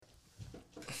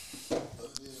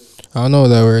I don't know what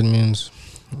that word means.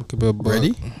 It could be a book.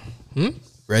 Ready?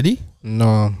 Ready?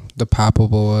 No, the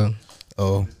palpable one.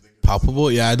 Oh, palpable?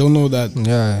 Yeah, I don't know that.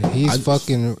 Yeah, he's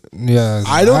fucking. Yeah,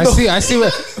 I don't know. I see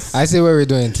what we're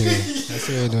doing today. I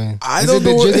see what we're doing. I Is don't it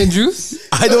the know gin and juice?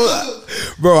 I don't,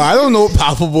 bro. I don't know what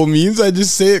palpable means. I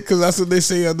just say it because that's what they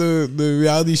say on the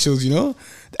reality shows. You know,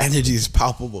 the energy is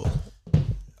palpable.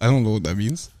 I don't know what that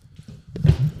means.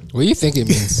 What do you think it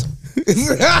means?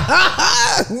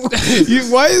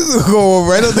 Why is it going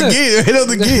right out the gate? Right out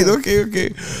the gate.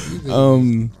 Okay.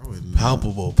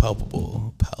 Palpable.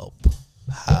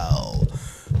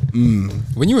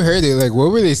 When you heard it, like,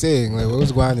 what were they saying? Like, what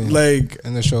was going on Like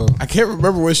in the show? I can't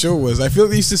remember what show it was. I feel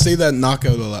like they used to say that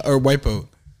knockout a lot or wipeout.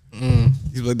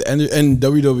 Like and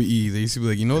WWE, they used to be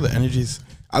like, you know, the energies.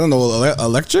 I don't know,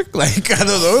 electric. Like I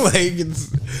don't know, like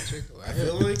it's. I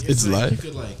feel like it's live.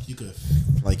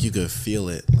 You could feel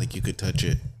it, like you could touch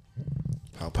it.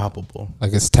 Palpable.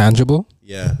 Like it's tangible.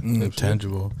 Yeah,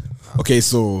 tangible. Okay,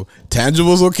 so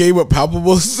tangible's okay, but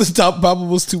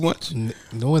palpable's too much.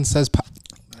 No one says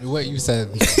what you said.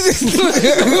 Like,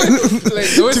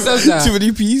 no one says that. Too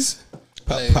many P's.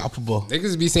 Like, Palpable.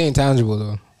 Niggas be saying tangible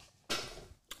though.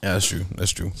 Yeah,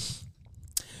 that's true.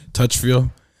 Touch,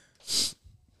 feel.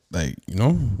 Like, you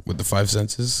know, with the five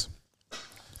senses.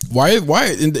 Why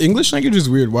in the English language is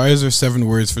weird. Why is there 7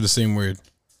 words for the same word?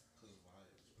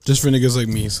 Just for niggas like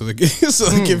me, so they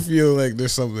can feel like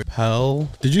there's something.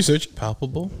 Did you search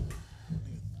palpable?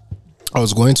 I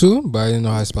was going to, but I didn't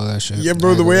know how to spell that shit. Yeah,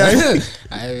 bro. The way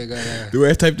the way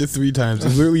I typed it 3 times,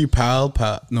 it's literally pal.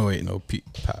 No, wait, no,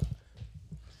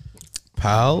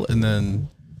 pal, and then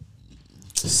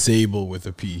sable with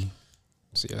a P.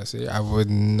 See, I would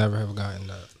never have gotten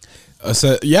that.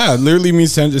 Yeah, literally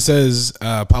means it says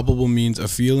palpable means a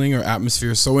feeling or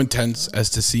atmosphere so intense as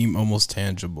to seem almost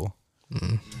tangible.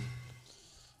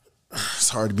 It's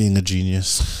hard being a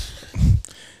genius,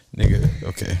 nigga.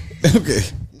 Okay.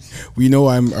 We know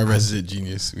I'm a resident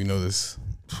genius. We know this.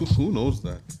 Who knows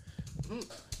that,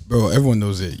 bro? Everyone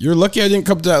knows it. You're lucky I didn't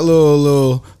come to that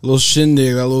little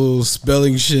shindig, that little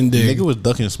spelling shindig. Nigga was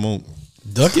ducking smoke.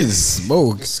 Ducking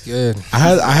smoke. Scared. I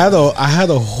had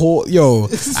a whole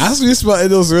ask me to spell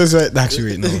those words right.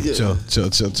 Actually, wait, no,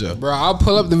 chill. Bro, I'll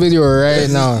pull up the video right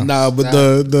now. Nah, but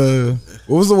the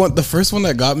what was the one? The first one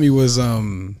that got me was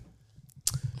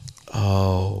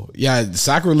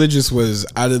sacrilegious was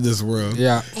out of this world.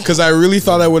 Yeah, because I really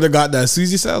thought I would have got that. As soon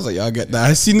as you said, I was like, y'all get that.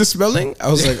 I seen the spelling. I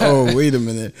was like, oh, wait a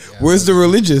minute. Where's the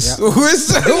religious? Yeah.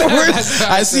 Where's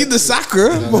I see the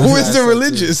sacra, but where's the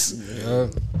religious? Yeah.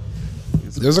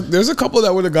 There's a couple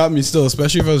that would have got me still,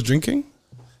 especially if I was drinking.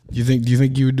 Do you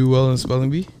think you would do well in spelling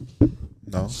bee?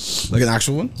 No, like an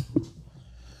actual one.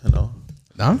 No,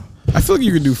 nah. I feel like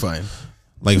you could do fine.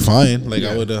 Like fine, like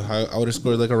yeah. I would have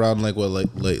scored like around like what like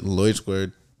Lloyd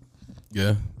scored.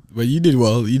 Yeah, but you did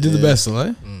well. You did the best,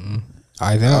 right?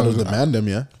 I think out of the mandem,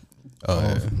 yeah. Oh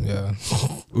yeah.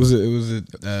 Was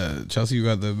it Chelsea? You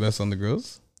got the best on the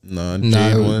girls? No,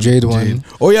 Jade won.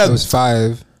 Oh yeah, it was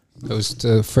 5. It was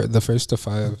the first to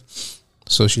 5.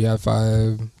 So she had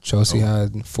 5. Chelsea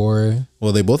had 4.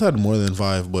 Well, they both had more than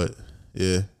 5, but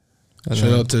yeah.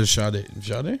 Shout out to Sade.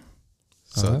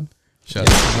 So. Shade.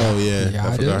 Oh yeah,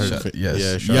 I forgot her.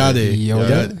 Yes. Yeah,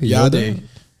 Yade.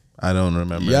 I don't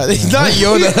remember. Yade. It's not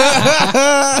Yoda.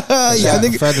 I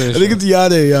think it's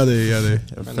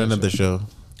Yade. A friend of the show.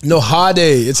 No,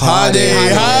 Hade. It's Hade.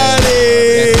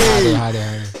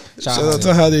 Shout out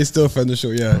to Hade, still a friend of the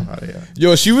show. Yeah.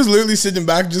 Yo, she was literally sitting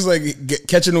back, just like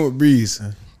catching it with breeze.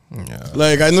 Yeah.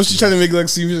 Like I know she's trying to make like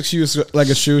seem like she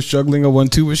was struggling a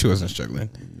 1-2, but she wasn't struggling.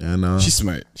 Yeah, no. She's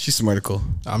smart. She's smartical.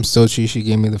 I'm still cheap. She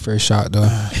gave me the first shot though.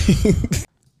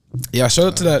 Yeah, shout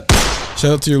out to that.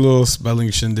 Shout out to your little spelling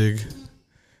shindig,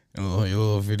 your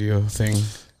little video thing.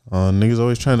 Niggas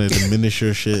always trying to diminish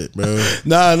your shit, bro.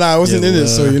 Nah, I wasn't in it,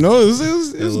 so you know it was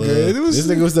great. This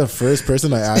nigga was the first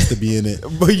person I asked to be in it,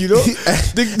 but you know,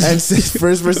 and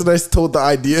first person I told the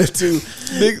idea to.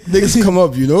 Niggas come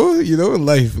up, you know,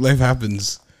 life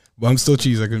happens. But I'm still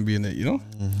cheese. I couldn't be in it, you know.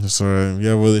 That's alright. We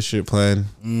have other shit planned.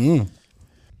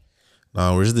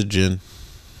 Nah, where's the gin?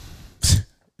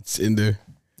 It's in there.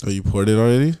 Oh, you poured it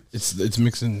already? It's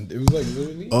mixing. It was like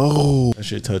literally. Oh, that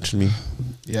shit touched me.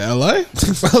 Yeah, LA.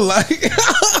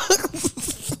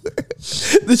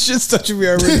 This shit's touching me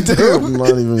already. I'm not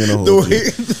even gonna hold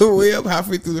the way I'm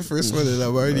halfway through the first one and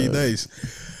I'm already nice.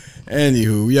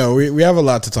 Anywho, yeah, we have a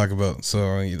lot to talk about, so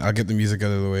I'll get the music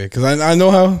out of the way because I know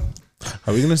how.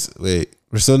 Are we gonna wait?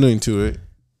 We're still doing 2, right?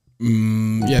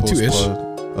 Yeah, 2-ish.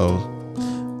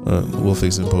 Oh, We'll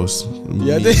fix it in post.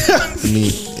 Yeah,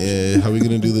 how we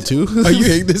gonna do the 2? Are you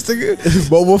hate this nigga?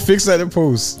 But we'll fix that in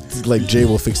post. Like Jay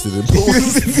will fix it in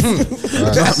post.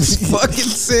 That's fucking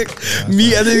sick.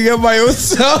 Me editing up my own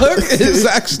song is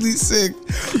actually sick.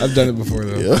 I've done it before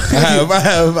though. Yeah. I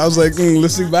have. I was like,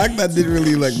 listening back, that didn't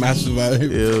really like match the vibe.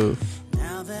 Yeah.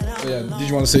 Yeah. Did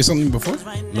you want to say something before?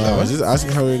 No, I was just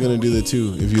asking how we were gonna do the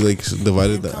 2. If you like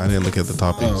divided the, I didn't look at the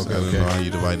topics. Oh, okay, I don't know how you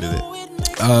divided it.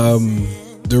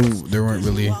 There weren't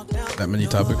really that many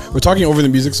topics. We're talking over the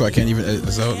music, so I can't even edit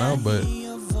this out now. But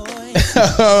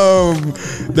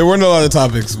there weren't a lot of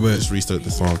topics. But just restart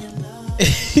the song.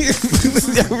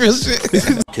 Real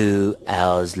shit. 2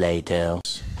 hours later.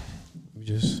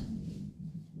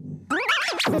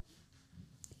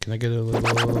 Can I get a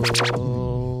little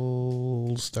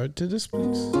start to this,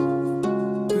 please?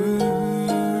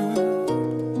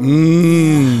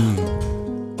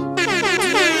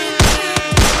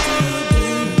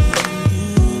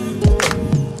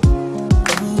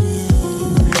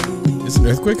 Is an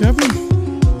earthquake happening?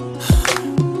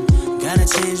 Gotta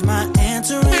change my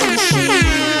answering machine.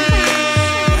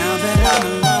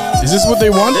 Is this what they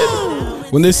wanted?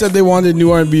 When they said they wanted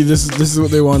new R&B, this is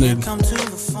what they wanted.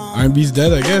 R&B's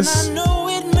dead, I guess. I know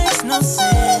it makes no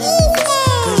sense,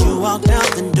 'cause you walked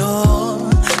out the door,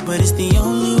 but it's the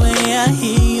only way I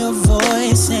hear your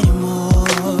voice anymore.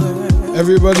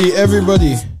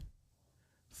 Everybody.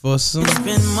 For some, it's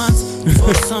been months,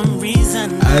 for some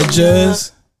reason I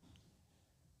just,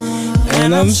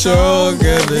 and I'm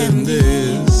stronger than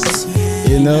this.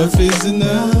 Enough is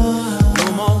enough.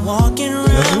 No more walking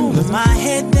around with my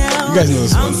head down. You guys know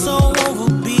this one. I'm so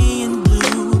over being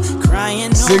blue,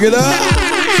 crying. Sing it up.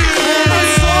 And I'm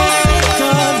so sick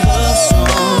of love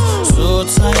songs, so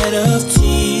tired of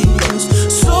tears,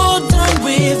 so done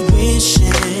with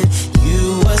wishing you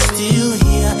were still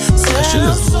here. That shit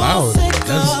is loud.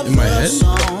 That's in my head.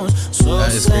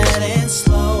 That is crazy.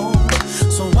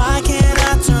 So why can't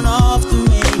I turn off the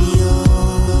radio?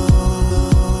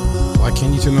 Why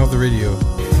can't you turn off the radio?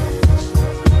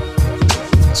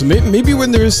 So maybe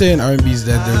when they were saying R&B's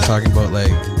dead, they were talking about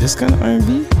like this kind of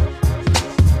R&B.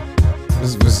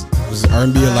 Was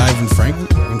R&B alive when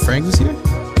Frank was here?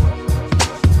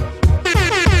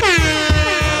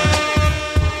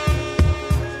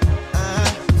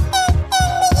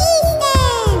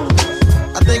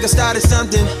 I think I started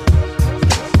something.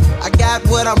 I got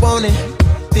what I wanted.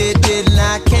 Didn't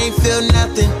I? Can't feel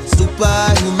nothing.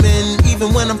 Superhuman,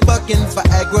 even when I'm fucking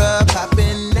Viagra,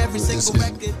 popping every single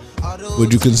record.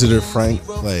 Would you consider Frank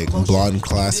like blonde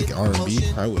classic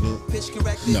R&B? I wouldn't.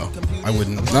 No, I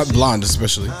wouldn't. Not blonde,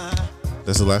 especially.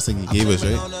 That's the last thing he gave us,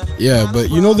 right? Yeah, but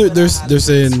you know they're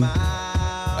saying,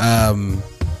 that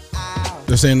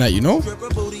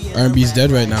R&B's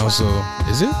dead right now. So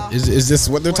is it? Is this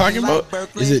what they're talking about?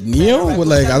 Is it Neo?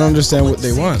 Like I don't understand what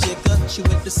they want.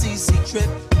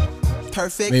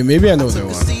 Maybe I know what they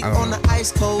want. I don't know.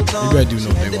 Maybe I do know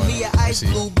what they want. Let's see.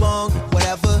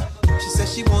 She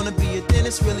says she wanna be a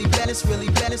dentist, really Venice, really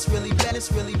Venice, really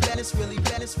Venice, really Venice, really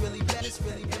Venice, really Venice,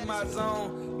 really Venice. In my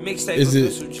zone, mixtape.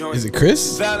 Is it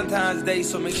Chris? Valentine's Day,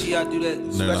 so make sure y'all do that.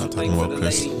 They're not talking about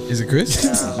Chris. Is it Chris?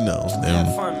 No.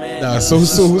 Fun, man. Nah, so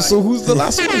who's the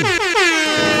last one?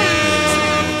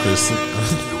 Chris.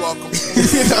 You're welcome.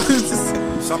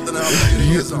 Something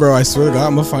else. Bro, I swear to God,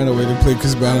 I'm gonna find a way to play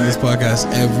Chris Brown on this podcast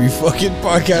every fucking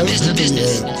podcast.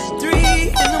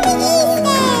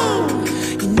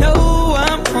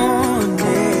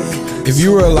 If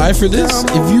you were alive for this,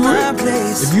 if you had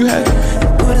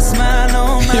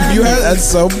at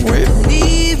some point,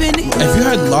 if you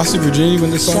had lost your virginity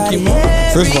when this song came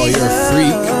out, first of all, you're a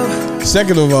freak.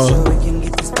 Second of all,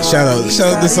 shout out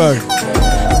this song.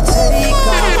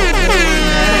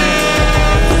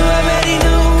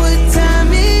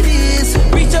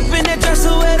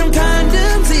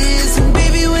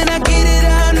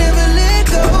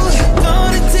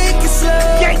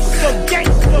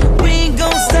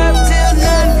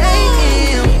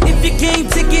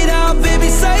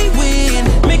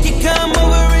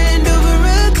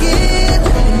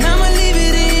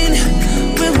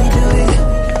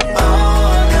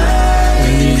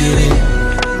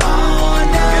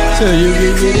 So you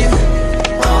can get it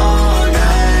all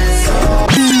night.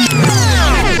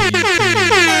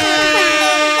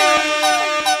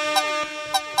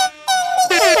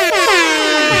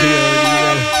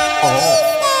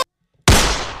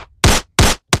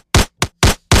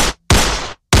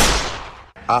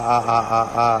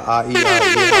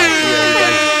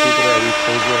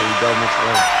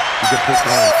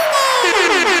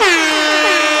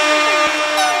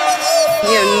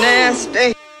 You nasty.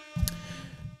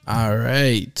 All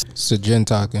right. It's the gin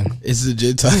talking. It's the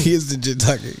gin talking. It's the gin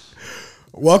talking.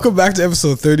 Welcome back to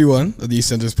episode 31 of the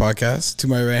EastEnders podcast. To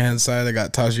my right hand side, I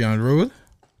got Tajian Road.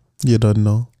 You don't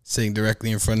know. Sitting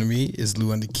directly in front of me is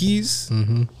Lou on the keys.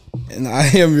 Mm-hmm. And I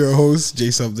am your host,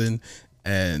 Jay Something.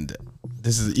 And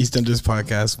this is the EastEnders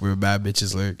podcast where bad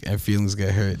bitches lurk and feelings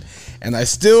get hurt. And I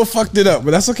still fucked it up,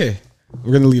 but that's okay.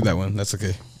 We're going to leave that one. That's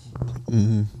okay.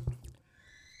 Mm-hmm.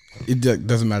 It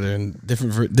doesn't matter. In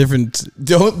different.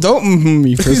 Don't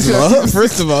me.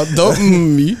 First of all,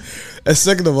 don't me. And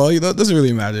second of all, it doesn't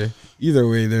really matter. Either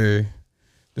way, they're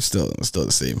still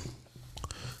the same.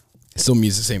 It still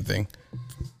means the same thing.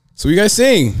 So what you guys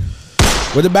saying?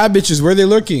 Where the bad bitches? Where are they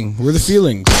lurking? Where are the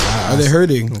feelings? Are they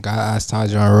hurting? Gotta ask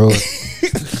Taj on road.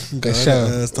 Good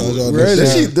show.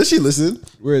 Does she listen?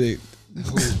 Where are they?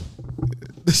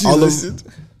 Does she listen?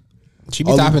 She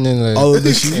be tapping in all of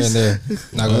the she's.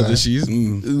 Not all of the she's.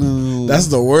 That's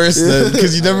the worst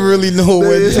because you never really know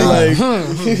when to like.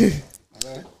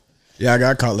 Yeah, I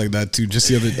got caught like that too. Just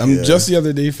the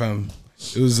other day, fam.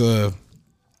 It was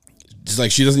just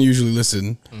like she doesn't usually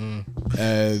listen,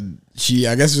 and she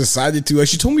I guess decided to. Like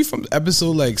she told me from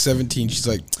episode like 17, she's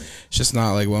like, it's just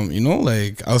not like well,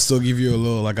 like I'll still give you a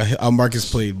little like I'll mark as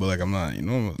played, but like I'm not,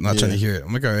 I'm not trying to hear it.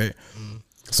 I'm like all right.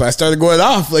 So I started going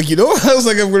off, like, I was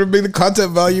like, I'm going to bring the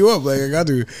content value up. Like, I got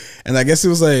to. And I guess it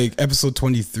was like episode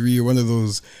 23 or one of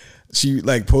those. She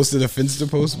like posted a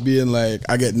Finsta post being like,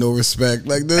 I get no respect.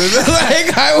 Like,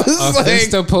 like I was like.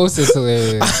 Finsta post is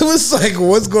hilarious. I was like,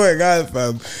 what's going on,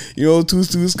 fam?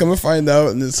 Twos, come and find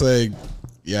out. And it's like,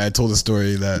 yeah, I told a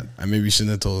story that I maybe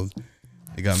shouldn't have told.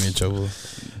 It got me in trouble.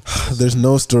 There's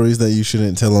no stories that you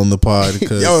shouldn't tell on the pod.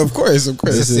 Yo, of course.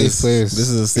 This is a safe place. This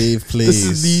is a safe place. This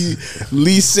is the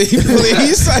least safe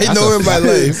place I know in my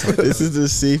life. This is the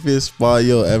safest spot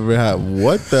you'll ever have.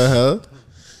 What the hell?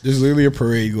 There's literally a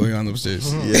parade going on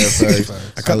upstairs. Yeah,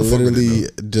 I literally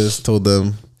just told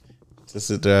them to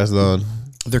sit their ass down.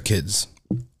 They're kids.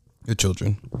 They're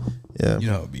children. Yeah. You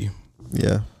know how it be.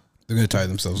 Yeah. They're going to tie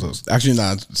themselves up. Actually,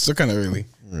 it's still kind of early.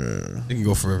 Yeah. They can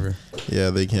go forever. Yeah,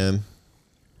 they can.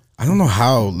 I don't know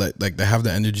how like they have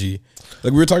the energy.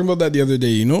 Like we were talking about that the other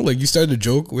day, like you started a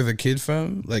joke with a kid,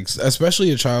 fam, like especially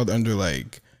a child under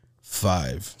like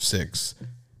 5, 6,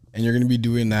 and you're gonna be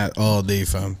doing that all day,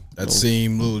 fam. That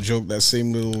same little joke, that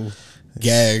same little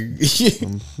gag,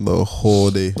 the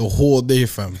whole day,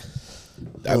 fam.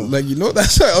 Like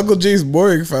that's why Uncle Jay's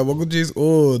boring, fam. Uncle Jay's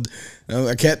old.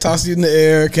 I can't toss you in the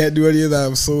air. Can't do any of that.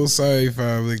 I'm so sorry,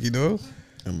 fam. Like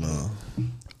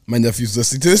my nephew's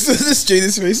listening to this straight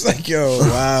his face like, yo,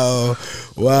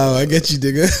 wow, I get you,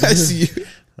 nigga. I see you.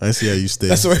 I see how you stay.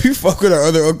 That's why we fuck with our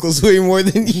other uncles way more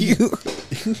than you.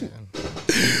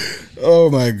 Oh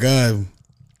my god.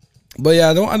 But yeah,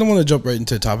 I don't want to jump right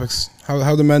into topics.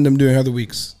 How the man them doing? How the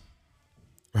weeks?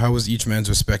 Or how was each man's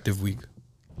respective week?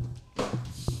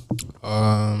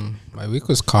 My week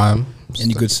was calm.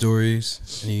 Any good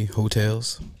stories? Any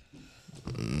hotels?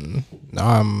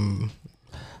 No,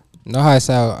 know how I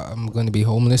said I'm going to be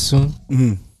homeless soon?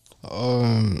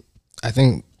 Mm-hmm. I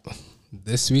think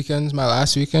this weekend's my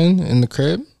last weekend in the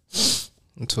crib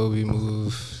until we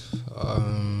move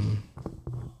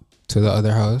to the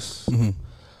other house. Mm-hmm.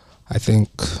 I think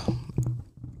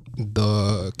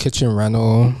the kitchen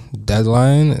rental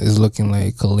deadline is looking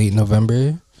like late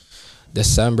November,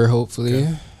 December, hopefully.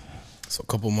 Okay. So a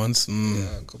couple months.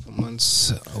 Yeah, a couple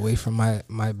months away from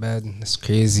my bed. That's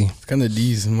crazy. It's kind of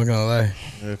D's, I'm not gonna lie.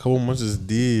 Yeah, a couple months is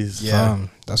D's. Yeah,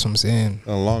 that's what I'm saying.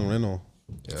 A long rental.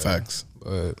 Yeah. Facts.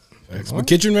 But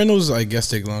kitchen rentals, I guess,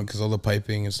 take long because all the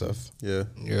piping and stuff. Yeah.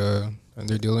 And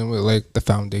they're dealing with like the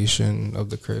foundation of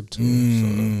the crib too.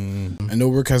 So. I know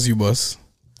work has you, boss.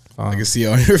 I can see it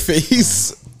on your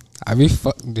face. I be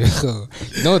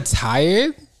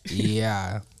tired.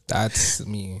 Yeah, that's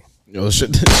me. Yo, shout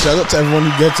out to everyone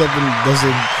who gets up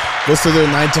and goes to their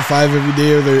 9 to 5 every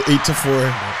day or their 8 to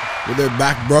 4 with their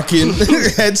back broken,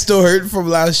 head still hurt from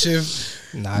last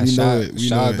shift. Nah, shout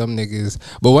out them niggas.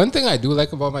 But one thing I do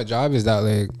like about my job is that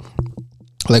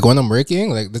like when I'm working,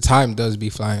 like the time does be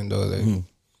flying though. Like,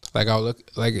 like I'll look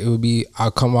like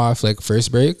I'll come off like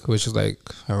first break, which is like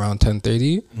around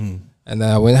 10:30, and then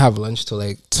I wouldn't have lunch till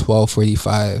like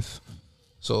 12:45.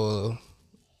 So.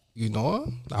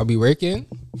 I'll be working.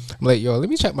 I'm like, yo, let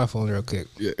me check my phone real quick.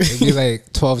 Yeah. It'd be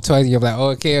like 12:20. I'm like, oh,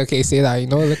 okay, say that.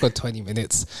 Look at 20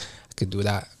 minutes. I could do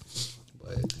that.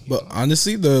 But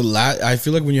honestly, I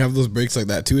feel like when you have those breaks like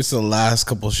that too, it's the last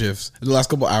couple shifts, the last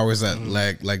couple hours that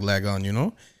lag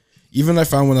on. Even I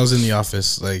found when I was in the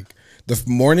office, like the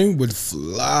morning would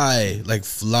fly.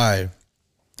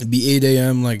 It'd be 8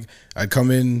 a.m. Like I'd come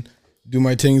in, do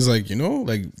my things like,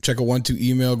 like check a 1-2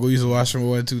 email, go use the washroom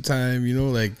 1-2 time,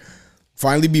 like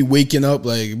finally be waking up,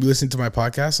 like be listening to my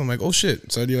podcast. I'm like, oh shit,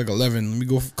 it's already like 11. Let me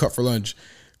go cut for lunch,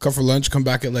 come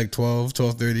back at like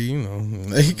 12:30,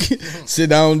 like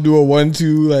sit down, do a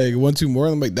 1-2 more.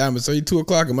 And I'm like, damn, it's already 2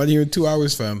 o'clock. I'm out here in 2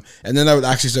 hours, fam. And then I would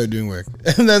actually start doing work.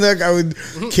 And then like I would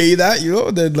K that,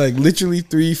 then like literally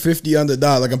 3:50 on the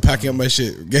dot, like I'm packing up my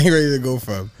shit, getting ready to go,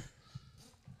 fam.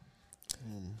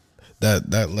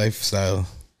 That lifestyle,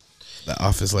 that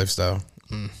office lifestyle,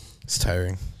 it's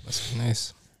tiring. That's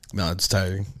nice. No, it's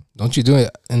tiring. Don't you do it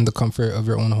in the comfort of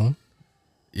your own home?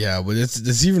 Yeah, but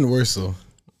it's even worse though.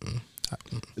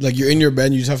 Like you're in your bed,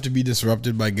 and you just have to be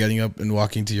disrupted by getting up and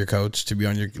walking to your couch to be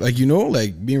on your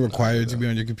like being required to be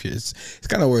on your computer. It's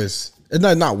kind of worse. It's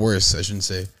not worse, I shouldn't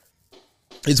say.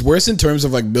 It's worse in terms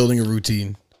of like building a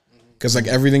routine. Cause like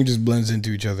everything just blends into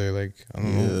each other. Like I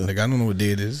don't know. Like I don't know what day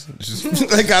it is. It's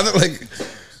just like I don't like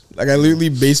I literally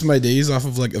base my days off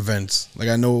of like events. Like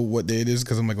I know what day it is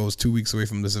because I'm like, I was 2 weeks away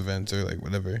from this event or like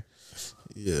whatever.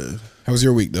 Yeah. How was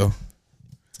your week though?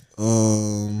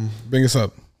 Bring us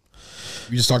up.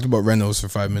 We just talked about renos for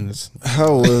 5 minutes.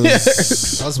 How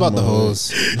was? Tell us about the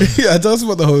hose. Yeah, tell us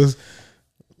about the hose.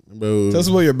 Bro, Tell us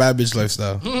about your bad bitch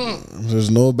lifestyle. There's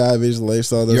no bad bitch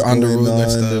lifestyle that's going on.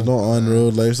 There's no on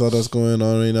road lifestyle that's going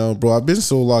on right now, bro. I've been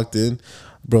so locked in,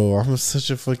 bro. I'm such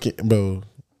a fucking bro.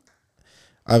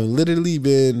 I've literally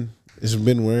been. It's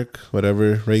been work,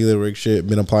 whatever, regular work shit.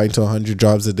 Been applying to 100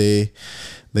 jobs a day.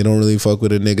 They don't really fuck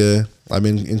with a nigga. I've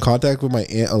been in contact with my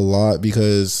aunt a lot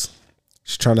because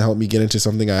she's trying to help me get into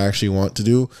something I actually want to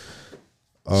do.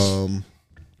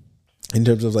 In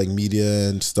terms of like media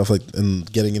and stuff like and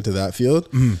getting into that field,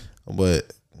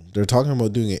 but they're talking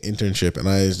about doing an internship, and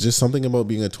it's just something about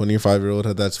being a 25-year-old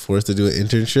that's forced to do an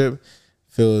internship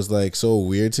feels like so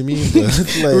weird to me. But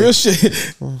like, real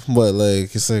shit. But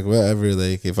like it's like whatever.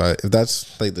 Like if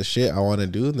that's like the shit I want to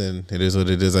do, then it is what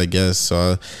it is, I guess.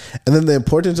 So, and then the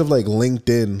importance of like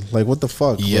LinkedIn, like what the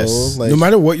fuck, yes. bro? Like, no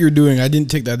matter what you're doing, I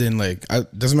didn't take that in. Like,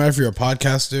 doesn't matter if you're a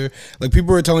podcaster. Like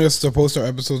people were telling us to post our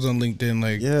episodes on LinkedIn.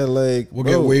 Like, yeah, like we'll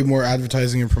get way more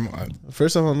advertising and promote.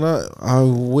 First off, I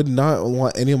would not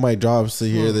want any of my jobs to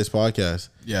hear this podcast.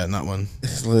 Yeah, not one.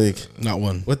 It's like not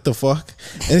one. What the fuck?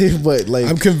 But like,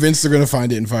 I'm convinced they're gonna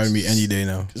find it and fire me any day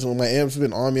now. So my aunt's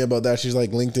been on me about that. She's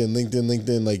like,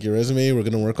 LinkedIn. Like your resume, we're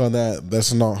gonna work on that.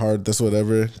 That's not hard. That's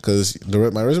whatever. Because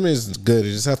my resume is good.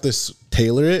 You just have to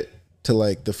tailor it to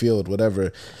like the field,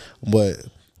 whatever. But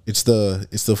it's the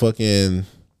fucking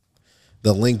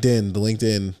the LinkedIn,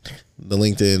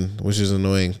 which is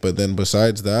annoying. But then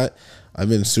besides that, I've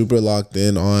been super locked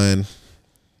in on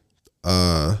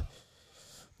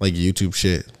like YouTube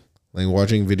shit, like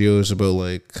watching videos about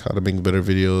like how to make better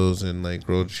videos and like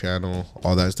grow the channel,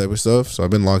 all that type of stuff. So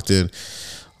I've been locked in,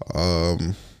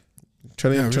 trying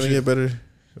to get better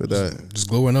with that. Just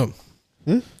glowing up.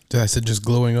 I said just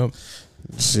glowing up.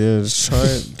 Yeah,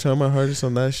 just try my hardest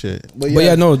on that shit. But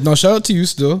yeah, no. Shout out to you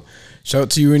still. Shout out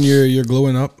to you and your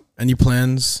glowing up. Any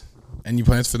plans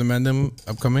for the Mandem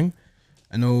upcoming?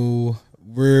 I know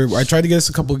I tried to get us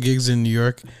a couple of gigs in New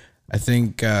York. I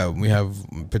think we have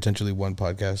potentially one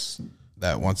podcast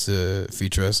that wants to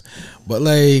feature us, but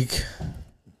like,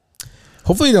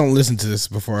 hopefully they don't listen to this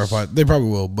before our pod. They probably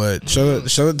will, but shout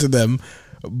out to them.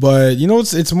 But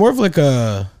it's more of like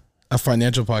a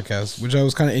financial podcast, which I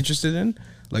was kind of interested in.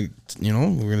 Like, we're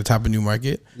gonna tap a new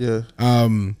market. Yeah.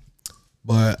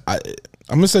 But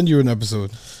I'm gonna send you an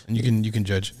episode, and you can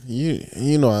judge.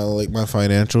 You know I like my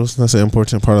financials. That's an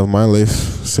important part of my life,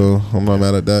 so I'm not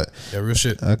mad at that. Yeah, real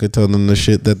shit. I could tell them the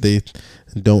shit that they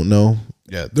don't know.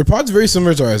 Yeah, their pod's very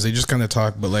similar to ours. They just kind of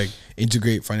talk, but like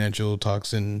integrate financial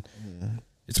talks, and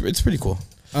it's pretty cool.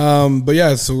 But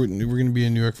yeah, so we're gonna be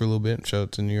in New York for a little bit. Shout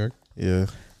out to New York. Yeah.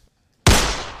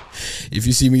 If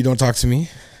you see me, don't talk to me.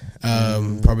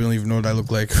 Probably don't even know what I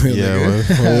look like. Yeah.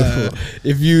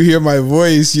 If you hear my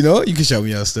voice, you can shout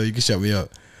me out still. You can shout me out.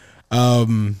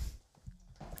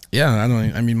 Yeah,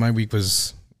 I mean, my week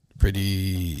was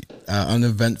pretty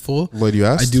uneventful. What you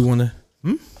asked? I do want to.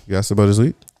 You asked about his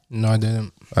week? No, I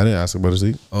didn't. I didn't ask about his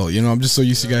week. Oh, I'm just so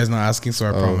used to you guys not asking, so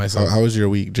I promise myself. How was your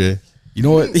week, Jay? You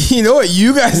know what?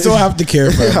 You guys don't have to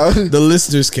care for. The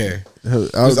listeners care.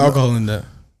 There's alcohol in that.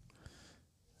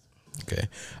 Okay.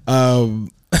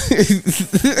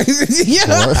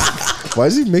 Yeah. Why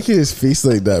is he making his face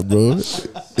like that, bro?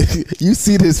 You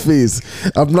see his face.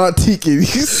 I'm not teaking. You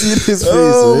see his face.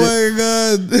 Oh right? my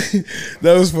god,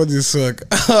 that was funny as fuck.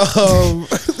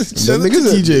 Shout out to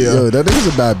TJ, yo, that nigga's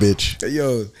a bad bitch.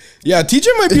 Yo, yeah, TJ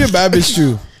might be a bad bitch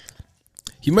too.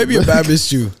 He might be a bad bitch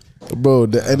too, bro.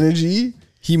 The energy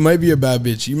He might be a bad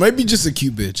bitch. You might be just a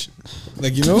cute bitch.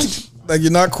 Like, you know? Like,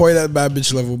 you're not quite at bad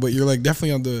bitch level, but you're like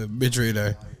definitely on the bitch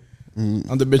radar.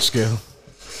 On the bitch scale.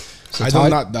 So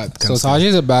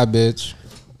Taji's a bad bitch.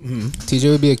 TJ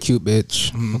would be a cute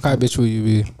bitch. What kind of bitch would you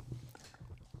be?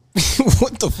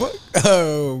 What the fuck?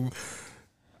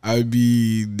 I would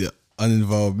be the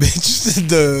uninvolved bitch.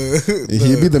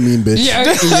 He'd be the mean bitch. Yeah.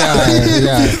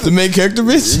 The main character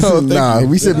bitch? Oh,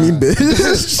 we said mean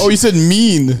bitch. Oh, you said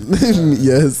mean.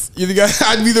 Yes. You think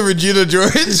I'd be the Regina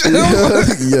George?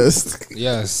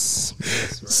 Yes.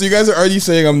 So you guys are already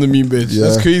saying I'm the mean bitch. Yeah.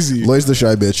 That's crazy. Lloyd's the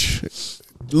shy bitch.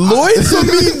 Lloyd's the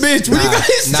mean bitch. What are you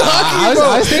guys talking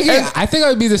about? I think I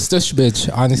would be the stush bitch,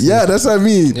 honestly. Yeah, that's what I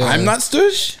mean. Yeah. I'm not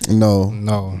stush? No.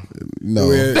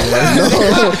 Wait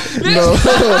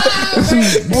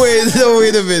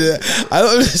a minute. I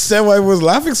don't understand why I was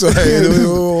laughing so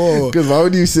hard. Because why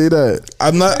would you say that?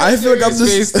 I'm not. I feel like I'm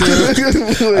just.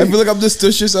 I feel like I'm the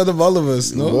stushest out of all of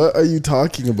us. No. What are you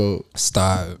talking about?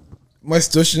 Stop. My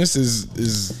stushness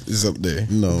is up there.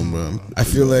 No, man. I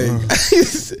feel like.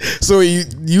 So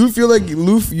you feel like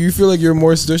Loof? You feel like you're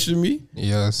more stush than me?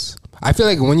 Yes. I feel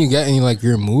like when you get in like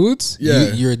your moods,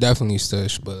 you're definitely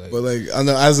stush. But like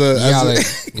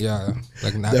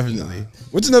definitely.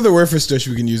 What's another word for stush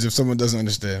we can use if someone doesn't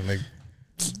understand? Like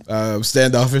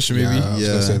standoffish, maybe. Yeah, I was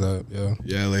gonna say that.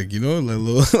 Yeah, like, you know, like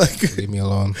little like leave me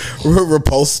alone.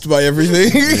 Repulsed by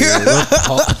everything.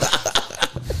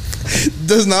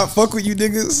 Does not fuck with you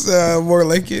niggas. More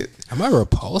like it. Am I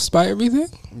repulsed by everything?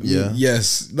 Yeah.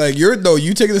 Yes. Like you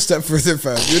take it a step further,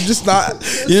 fam. You're just not.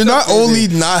 You're not only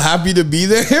not happy to be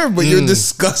there, but you're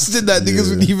disgusted that niggas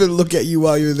would even look at you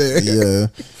while you're there. Yeah.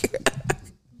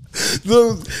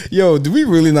 Yo, do we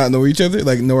really not know each other?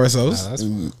 Like, know ourselves?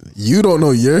 You don't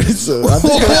know yours. So I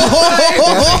think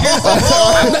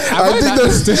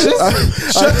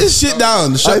shut this shit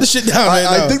down. Shut the shit down right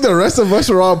now. I think the rest of us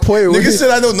are on point. Nigga said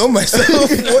I don't know myself.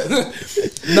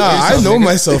 Nah, I know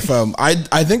myself, fam. I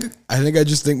think I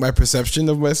just think my perception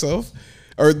of myself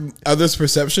or others'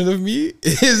 perception of me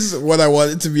is what I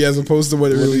want it to be as opposed to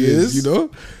what it really is, you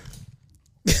know?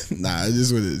 Nah, it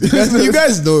is what it is. You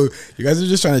guys know. You guys are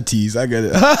just trying to tease. I get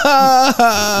it.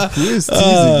 Who is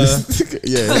teasing?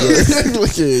 Yeah.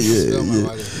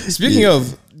 Speaking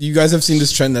of, you guys have seen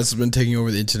this trend that's been taking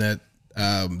over the internet.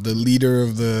 The leader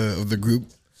of the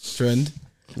group trend.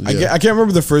 Yeah. I can't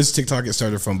remember the first TikTok it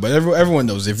started from, but everyone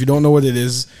knows it. If you don't know what it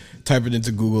is, type it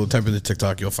into Google, type it into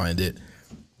TikTok, you'll find it.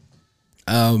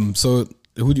 So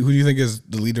who do you think is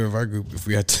the leader of our group? If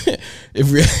we had to,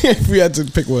 if we had to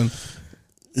pick one.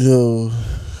 Yo.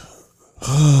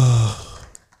 I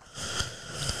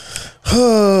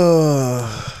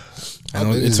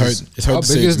know it's hard. It's hard to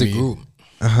say. How big is the group?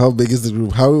 How big is the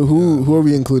group? Who are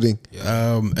we including?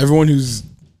 Everyone who's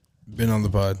been on the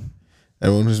pod.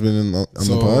 Everyone who's been on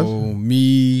the pod. So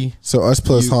me. So us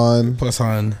plus you, Han. Plus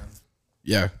Han.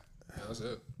 Yeah. That's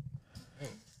it.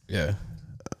 Yeah.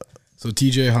 So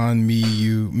TJ, Han, me,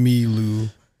 you, me, Lou,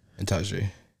 and Tajay.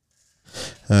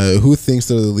 Who thinks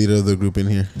they're the leader of the group in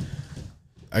here?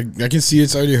 I can see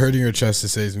it's already hurting your chest to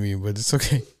say it's me, but it's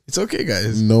okay. It's okay,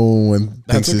 guys. No one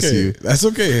thinks it's you. That's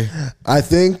okay. I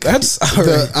think that's all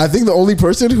right. I think the only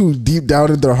person who deep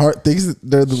down in their heart thinks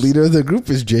they're the leader of the group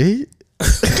is Jay.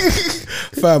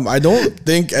 Fam, I don't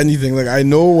think anything. Like, I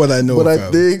know what I know. But fam.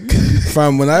 I think,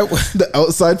 fam, when the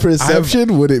outside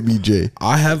perception wouldn't be Jay.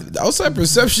 The outside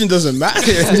perception doesn't matter.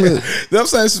 The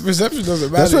outside perception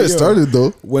doesn't matter. That's where it started,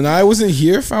 though. When I wasn't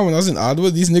here, fam, when I was in Ottawa,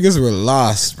 these niggas were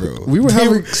lost, bro. We were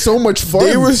having so much fun.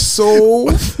 They were so.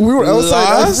 We were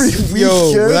outside every weekend.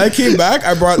 Yo, when I came back,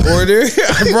 I brought order.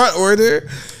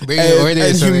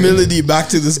 And humility back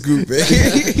to this group. We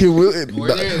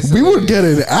were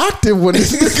getting active when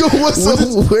this nigga was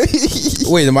away.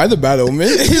 Wait, am I the bad omen?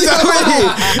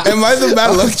 Am I the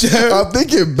bad luck charm? I'm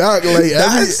thinking back, like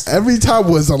every time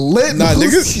was a lit. Nah,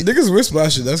 niggas were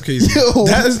splashing. That's crazy.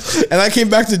 And I came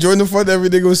back to join the fun. Every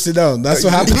nigga was sit down. That's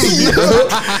what happened to me, bro.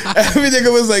 Every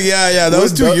nigga was like, yeah, that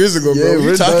was 2 years ago, bro. What are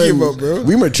you talking about, bro?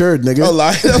 We matured, nigga. Oh,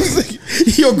 lie. I was like,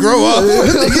 yo, grow up.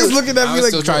 Niggas looking at me like,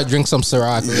 still try to drink some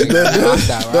Ciroc.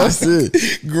 That's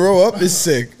it. Grow up is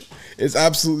sick. It's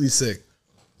absolutely sick.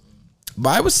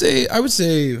 But I would say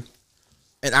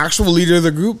an actual leader of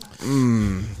the group.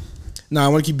 Nah, I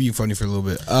want to keep being funny for a little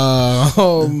bit.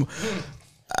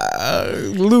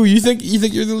 Lou, you think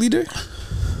you're the leader?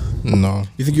 No.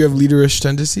 You think you have leaderish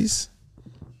tendencies?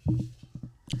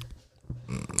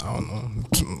 I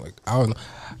don't know.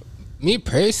 Me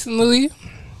personally,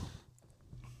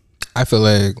 I feel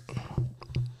like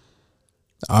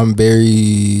I'm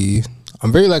very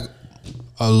like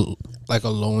a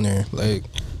loner. Like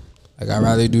I'd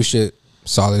rather do shit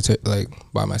solitude, like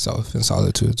by myself in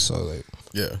solitude. So like,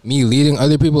 yeah, me leading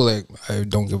other people, like I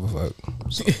don't give a fuck.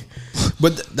 So.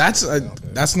 But that's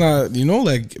not, you know,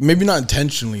 like maybe not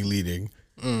intentionally leading.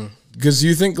 Because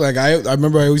you think like I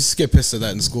remember I always get pissed at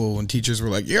that in school when teachers were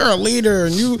like, "You're a leader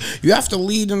and you have to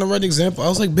lead in the right example." I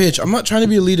was like, "Bitch, I'm not trying to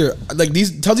be a leader. Like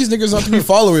tell these niggas not to be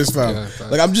followers, fam. Yeah,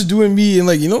 like I'm just doing me and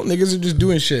like, you know, niggas are just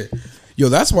doing shit." Yo,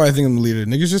 that's why I think I'm the leader.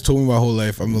 Niggas just told me my whole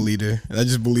life I'm the leader, and I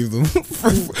just believe them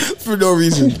for no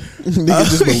reason. Niggas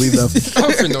just believe them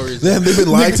for no reason. Damn, they've been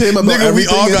lying to him about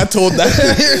everything. We all got told that,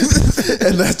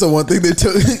 and that's the one thing they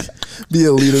told. Be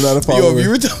a leader, not a follower. Yo, if you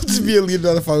were told to be a leader,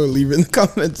 not a follower, leave it in the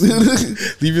comments.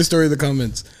 Leave your story in the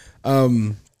comments.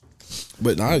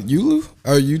 But not you, Lou?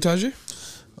 Are you, Tajir?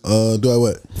 Do I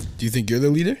what? Do you think you're the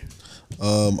leader? I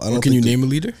don't. Or can you name a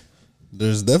leader?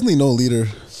 There's definitely no leader.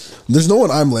 There's no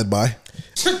one I'm led by.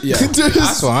 Yeah,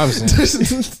 that's what I'm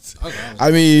saying. I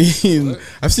mean,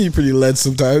 I've seen you pretty led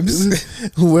sometimes.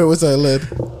 Where was I led?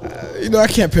 You know, I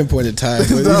can't pinpoint a time. But,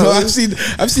 you know, I've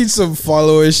seen some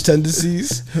followerish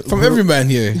tendencies from every man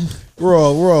here. We're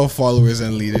all followers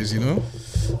and leaders. You know,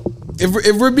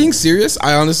 if we're being serious,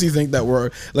 I honestly think that we're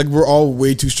all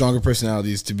way too stronger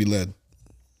personalities to be led.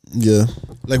 Yeah,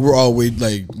 like we're all way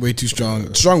too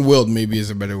strong. Strong-willed maybe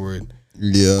is a better word.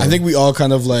 Yeah, I think we all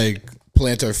kind of like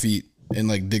plant our feet and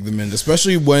like dig them in,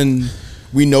 especially when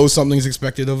we know something's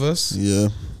expected of us. Yeah.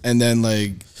 And then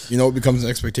like, you know, it becomes an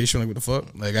expectation. Like, what the fuck?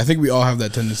 Like, I think we all have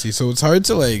that tendency. So it's hard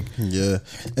to like, yeah.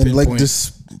 And like,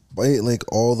 despite like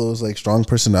all those like strong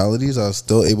personalities, I was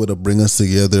still able to bring us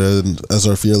together as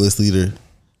our fearless leader.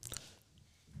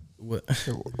 What?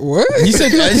 He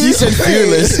said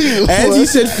fearless. And he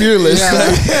said fearless.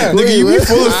 Yeah. Nigga, you be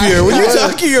full of fear. What are you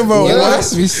talking about?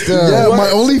 Yeah, my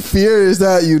only fear is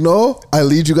that, you know, I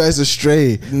lead you guys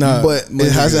astray. Nah, but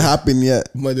it hasn't happened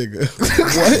yet. My nigga.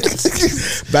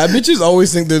 What? Bad bitches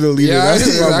always think they're the leader. Yeah, that's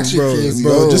the actually crazy.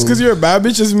 bro. Just because you're a bad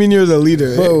bitch doesn't mean you're the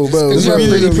leader. Bro. Because you're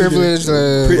pretty privileged.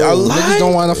 A lie? Niggas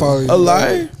don't want to follow you. A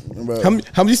lie?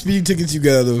 How many speeding tickets you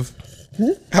get out of?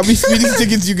 How many speeding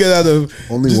tickets you get out of?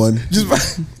 Only one. Just by,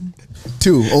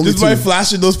 two. Only just two. by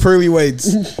flashing those pearly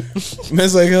whites.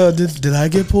 Man's like, did I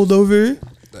get pulled over?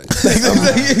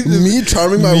 Me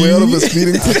charming my way out of a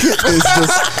speeding ticket is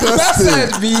disgusting.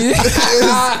 That's me.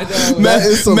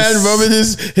 Man rubbing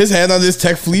his hand on his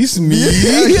tech fleece. Me.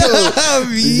 Me.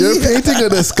 You're painting a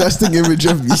disgusting image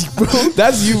of me, bro.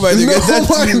 That's you, my nigga. That's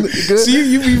you.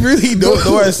 See, we really don't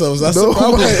know ourselves. That's the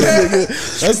problem.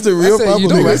 That's the real problem. You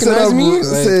don't recognize me?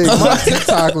 I'm on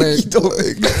TikTok. What?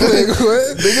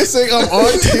 Nigga saying I'm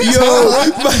on TikTok.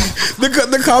 Yo,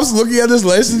 the cop's looking at his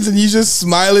license and he's just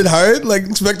smiling hard, like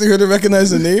expecting her to recognize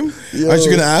the name. Yo, aren't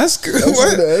you gonna ask?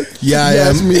 What? Yeah, I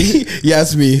am. Me. Yeah,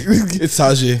 it's me. It's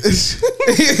Tajir. It's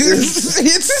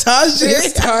Tajir.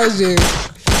 It's Tajir.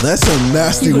 That's some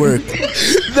nasty work.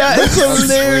 That's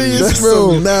hilarious, that's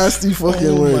bro. Some nasty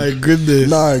fucking work. Oh my goodness.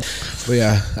 Nah. But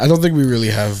yeah, I don't think we really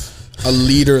have a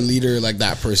leader like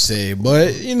that per se.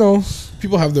 But you know,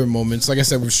 people have their moments. Like I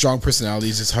said, with strong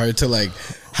personalities, it's hard to like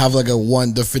have like a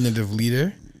one definitive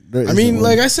leader. I mean,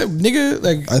 like I said, nigga,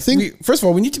 like I think first of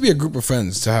all, we need to be a group of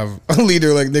friends to have a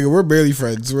leader. Like, nigga, we're barely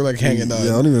friends. We're like hanging out.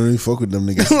 Yeah, I don't even really fuck with them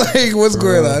niggas. Like, what's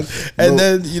going on? And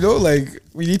then, you know, like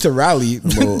we need to rally.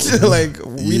 Like,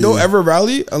 we don't ever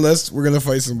rally unless we're gonna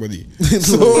fight somebody.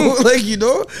 So, like, you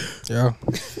know,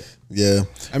 yeah.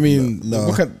 I mean,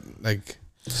 what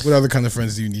other kind of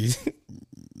friends do you need?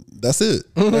 That's it.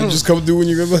 Like, just come through when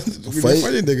you're gonna fight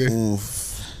a nigga.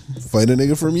 Fight a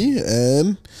nigga for me,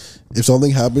 and if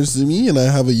something happens to me and I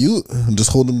have a youth,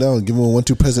 just hold him down. Give him a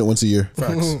 1-2 present once a year.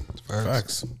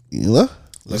 Facts. You know?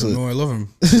 Let him know I love him.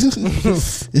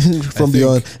 From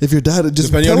beyond. If your dad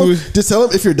just tell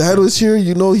him if your dad was here,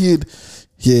 you know he'd.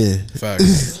 Yeah.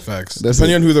 Facts.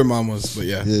 Depending on who their mom was, but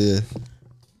yeah. Yeah.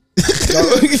 I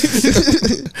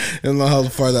don't know how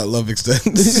far that love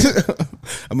extends.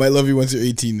 I might love you once you're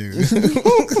 18, nigga.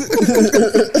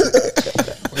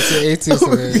 Once you're 18, so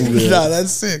nah,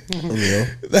 that's sick. Yeah.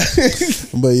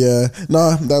 But yeah,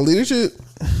 that leadership.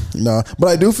 But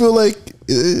I do feel like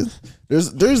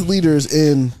there's leaders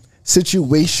in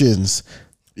situations.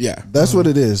 Yeah, that's what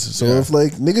it is. So if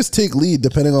like niggas take lead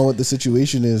depending on what the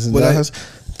situation is, and that has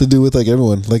to do with like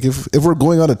everyone. Like if we're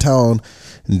going out of town,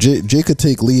 Jay could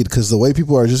take lead because the white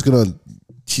people are just gonna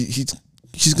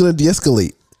she's gonna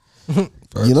de-escalate.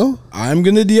 You know, I'm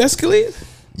gonna de-escalate.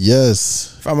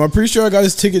 Yes, fam. I'm pretty sure I got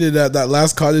his ticketed at that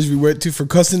last cottage we went to for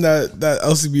cussing that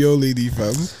LCBO lady,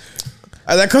 fam.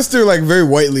 And I cussed her like very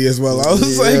whitely as well. I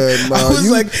was like,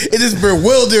 it is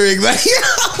bewildering. Like,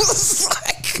 I was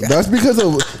like, that's because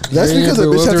of That's because a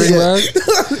bitch had to get.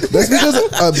 That's because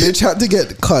a bitch had to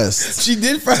get cussed. She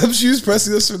did. Perhaps she was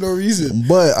pressing us for no reason.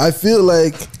 But I feel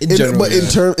like, in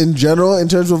general, in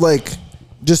terms of like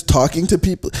just talking to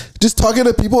people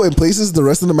in places the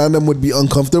rest of the mandem would be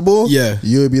uncomfortable. Yeah,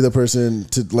 you would be the person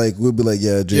to like. Would be like,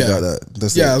 yeah, Jay got that.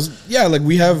 That's yeah. Like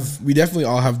we definitely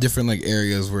all have different like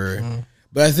areas where,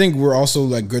 but I think we're also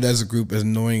like good as a group as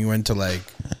knowing when to like.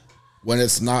 When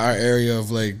it's not our area of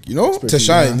like, you know, to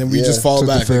shine, then we just fall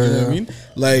back. Like, you know what I mean?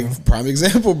 Like, prime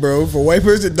example, bro. If a white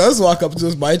person does walk up to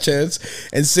us by chance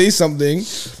and say something,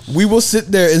 we will sit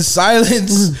there in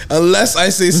silence unless I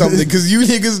say something. Because you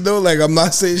niggas know, like, I'm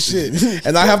not saying shit.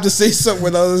 And I have to say something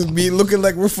without us being looking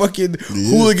like we're fucking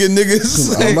hooligan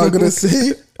niggas. Like, I'm not going to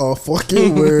say a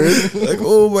fucking word. Like,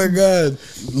 oh my God.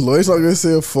 Lloyd's not going to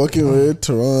say a fucking word.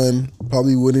 Tehran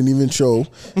probably wouldn't even show.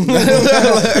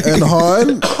 And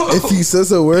Han, if he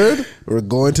says a word, we're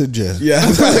going to jail. Yeah,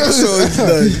 so it's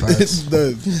done. It's done.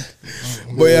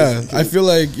 But yeah, I feel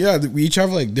like, we each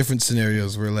have like different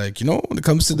scenarios where like, you know, when it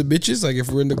comes to the bitches, like if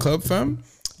we're in the club, fam,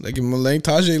 like in Malang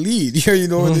Tajay lead, you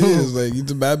know what it is. Like, he's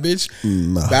a bad bitch.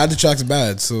 Nah. Bad attracts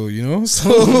bad. So, you know,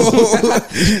 so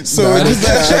bad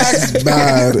attracts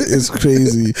bad. It's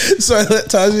crazy. So I let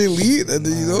Tajay lead, and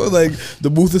then, you know, like the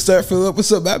booth will start filling up with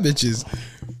some bad bitches.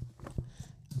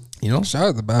 You know, shout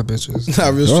out the bad bitches.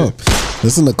 Not real shit.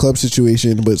 This is a club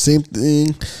situation, but same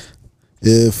thing.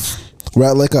 If we're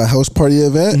at like a house party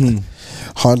event,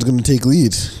 Han's gonna take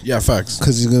lead. Yeah, facts.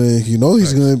 Because he's gonna make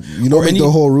the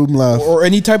whole room laugh. Or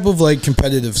any type of like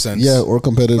competitive sense. Yeah, or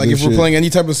competitive. Like if we're playing any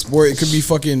type of sport, it could be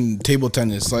fucking table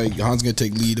tennis. Like Han's gonna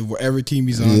take lead of whatever team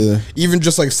he's on. Yeah. Even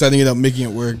just like setting it up, making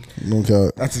it work. No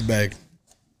doubt. That's his bag.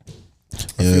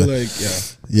 I feel like,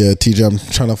 yeah, TJ, I'm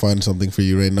trying to find something for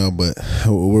you right now, but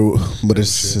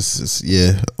it's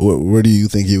where do you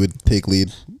think he would take lead?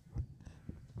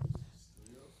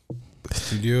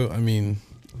 Studio, I mean,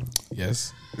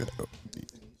 yes.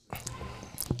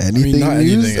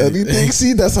 Anything?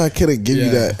 See, that's how I couldn't give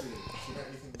you that.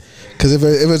 Because if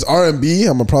it's R&B,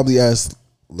 I'm gonna probably ask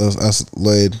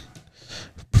Lloyd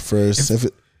first. If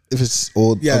it's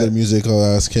old other music, I'll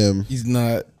ask him. He's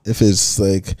not. If it's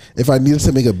like, if I needed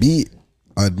to make a beat,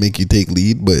 I'd make you take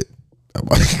lead, but I'm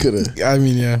not gonna. I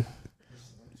mean, yeah.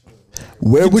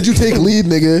 Where would you take lead,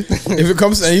 nigga? If it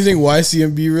comes to anything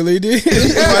YCMB related,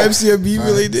 YMCMB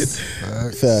related,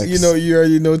 facts. You know, you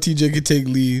already know TJ could take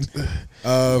lead.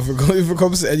 If it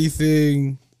comes to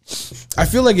anything, I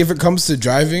feel like if it comes to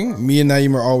driving, me and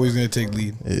Naeem are always gonna take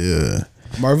lead. Yeah.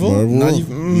 Marvel? Not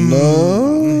even,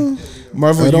 no.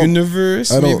 Marvel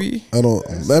Universe, maybe? I don't.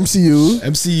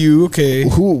 MCU, okay.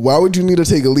 Why would you need to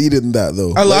take a lead in that,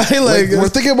 though? I like we're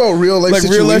thinking about real life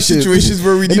situations. Real life situations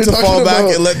where we need to fall back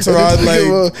and let Tehran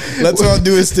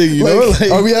do his thing, you know?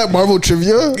 Like, are we at Marvel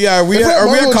Trivia? Yeah, are we at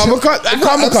Comic-Con? At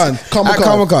Comic-Con.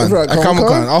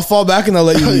 I'll fall back and I'll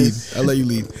let you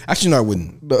lead. Actually, no, I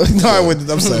wouldn't. No, I wouldn't.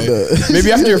 I'm sorry.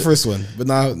 Maybe after your first one, but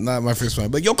not my first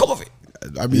one. But yo, come over.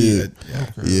 I mean,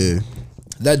 yeah.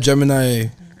 That Gemini,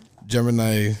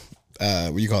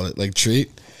 what do you call it? Like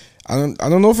trait. I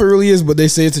don't know if it really is, but they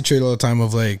say it's a trait all the time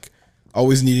of like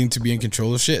always needing to be in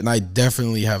control of shit, and I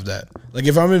definitely have that. Like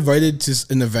if I'm invited to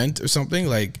an event or something,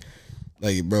 like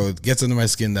bro, it gets under my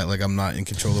skin that like I'm not in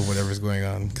control of whatever's going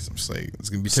on because I'm just like it's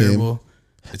gonna be terrible.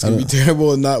 It's gonna be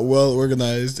terrible and not well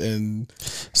organized and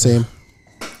same.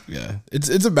 Yeah,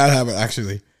 it's a bad habit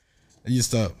actually. And you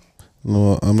stop.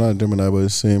 No, I'm not a Gemini, but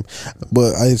it's the same.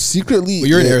 But I secretly... Well,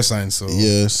 you're an air sign, so...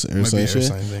 Yes, air sign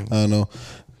thing. I don't know.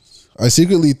 I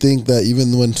secretly think that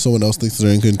even when someone else thinks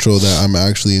they're in control, that I'm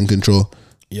actually in control.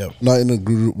 Yep. Not in a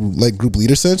group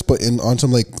leader sense, but on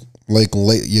some like light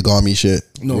Yagami shit.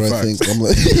 No, where I think I'm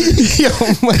like...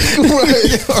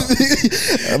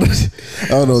 I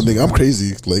don't know, nigga. I'm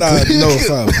crazy. Like, no,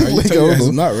 fam.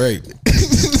 I'm not right.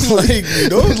 Like, you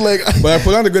know, like, but I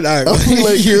put on a good act. Like,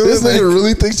 this nigga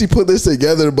really thinks he put this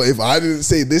together, but if I didn't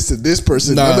say this to this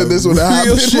person, none of this would happen.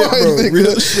 Real shit, bro.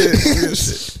 Real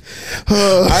shit.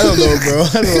 I don't know, bro.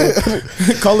 I don't know.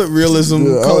 Call it realism.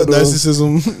 Call it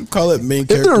narcissism. Call it main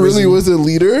character. If there really was a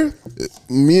leader,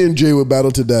 me and Jay would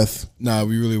battle to death. Nah,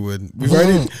 we really would.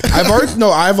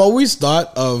 I've always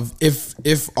thought of if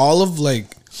all of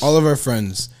our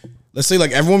friends, let's say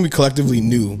like everyone we collectively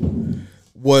knew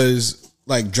was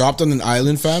like dropped on an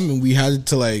island, fam, and we had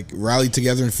to like rally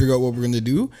together and figure out what we're gonna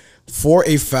do. For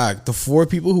a fact, the 4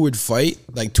 people who would fight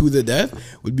like to the death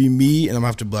would be me, and I'm gonna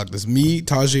have to block this. Me,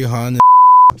 Tajay, Han,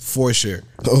 and for sure.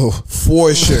 Oh,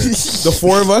 for sure. The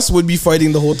 4 of us would be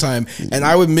fighting the whole time, and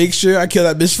I would make sure I kill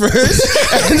that bitch first,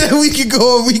 and then we could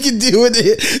go and we could deal with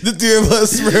it. The 3 of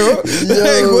us, bro.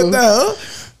 Like, what the hell?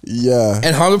 Yeah.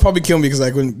 And Han would probably kill me because I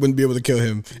wouldn't be able to kill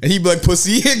him. And he'd be like,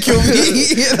 pussy, and kill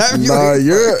me. And I'd be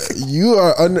you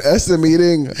are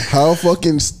underestimating how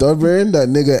fucking stubborn that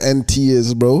nigga NT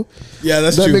is, bro. Yeah,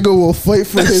 that's that true. That nigga will fight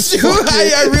for his fucking...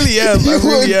 I really am.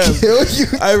 Kill you.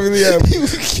 I really am.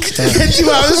 And you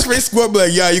out his face go up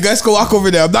like, yeah, you guys go walk over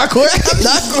there. I'm not going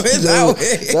that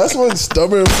way. That's one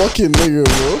stubborn fucking nigga,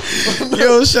 bro.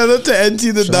 Yo, shout out to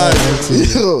NT the Dime.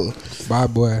 Yo. Bye,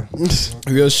 boy.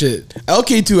 Real shit.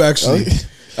 LK2 actually.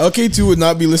 LK2 would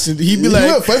not be listening. He'd be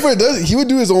like, he would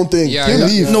do his own thing. Yeah, he'd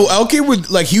leave. No, LK would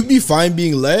like he'd be fine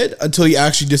being led until he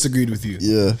actually disagreed with you.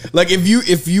 Yeah. Like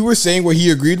if you were saying what he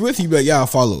agreed with, he'd be like, yeah, I'll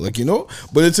follow. Like, you know?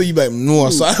 But until you be like, no,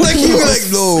 so like he'd be like,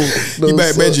 no. He'd be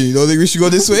like, Benji, you don't think we should go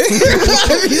this way?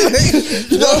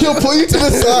 He'll pull you to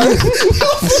the side.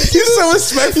 He's so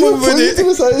respectful with it. To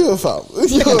the side,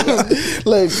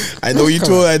 like I know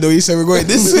you said we're going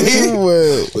this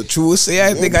way. But true will say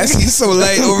I think I see some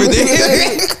light over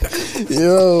there.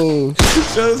 Yo,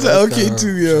 shout out to LK2,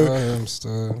 yo.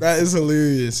 That is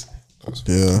hilarious.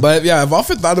 Yeah, but yeah, I've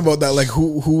often thought about that. Like,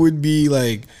 who would be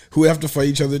like who would have to fight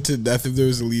each other to death if there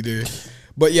was a leader?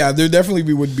 But yeah, there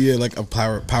definitely would be a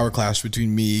power clash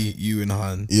between me, you, and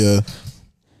Han. Yeah.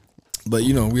 But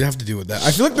you know, we have to deal with that. I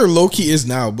feel like there low key is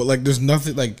now, but like there's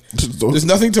nothing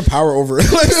to power over. Like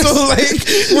so, like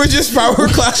we're just power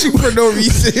clashing for no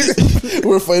reason.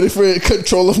 We're fighting for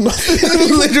control of nothing.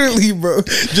 Literally, bro.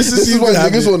 Just to see why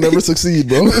niggas will never succeed,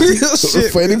 bro. We're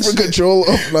fighting for control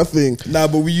of nothing. Nah,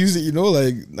 but we use it, you know,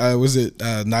 like was it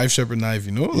knife shepherd knife?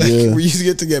 You know, like we're using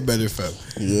it to get better, fam.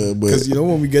 Yeah, but because you know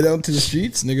when we get out to the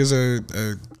streets, niggas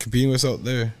are competing with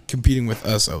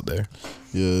us out there.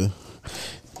 Yeah.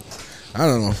 I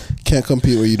don't know. Can't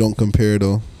compete where you don't compare,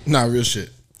 though. Nah, real shit.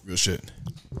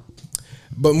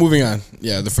 But moving on,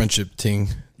 yeah, the friendship thing,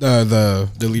 the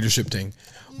leadership thing.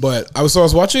 But I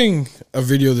was watching a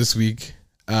video this week,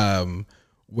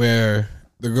 where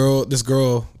this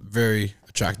girl, very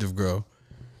attractive girl.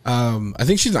 I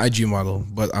think she's an IG model,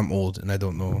 but I'm old and I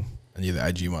don't know any of the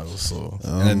IG models, so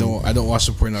and I don't watch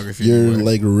the pornography. You're anymore.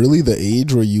 like really the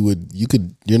age where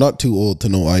you're not too old to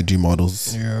know IG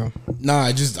models. Yeah. Nah,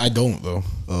 I don't though.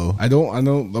 Oh. I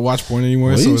don't watch porn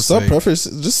anymore. Well, so it's stop preference.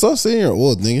 Just stop saying you're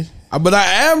old, nigga. But I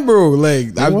am, bro.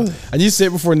 Like I need to say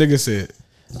it before niggas say it.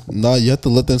 Nah, you have to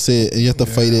let them say it, and you have to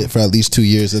fight it for at least 2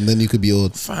 years, and then you could be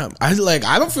old. Fam, I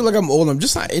don't feel like I'm old. I'm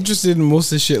just not interested in most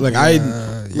of this shit. Like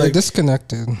like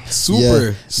disconnected.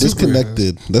 Super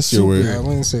disconnected. That's your word. Yeah, I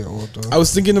wouldn't say old though. I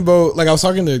was thinking about I was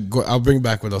talking to. I'll bring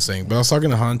back what I was saying, but I was talking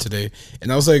to Han today,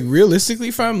 and I was like, realistically,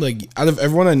 fam, like out of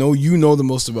everyone I know, you know the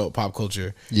most about pop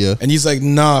culture. Yeah, and he's like,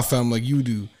 nah, fam, like you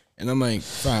do, and I'm like,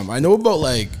 fam, I know about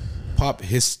like pop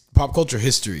culture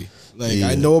history. Like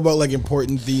I know about like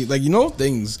important things, like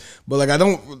things, but like I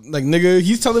don't like nigga.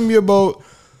 He's telling me about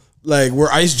like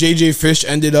where Ice JJ Fish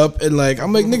ended up, and like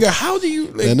I'm like nigga, how do you?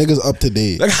 Like, that nigga's up to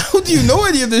date. Like how do you know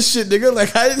any of this shit, nigga?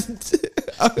 Like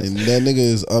and that nigga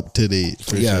is up to date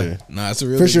for sure. Nah, that's a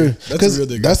real for nigga. sure. That's a real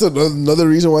nigga. That's another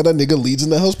reason why that nigga leads in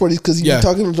the house parties, because he be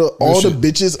talking to all the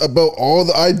bitches about all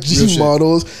the IG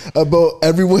models, about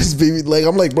everyone's baby. Like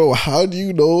I'm like, bro, how do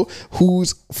you know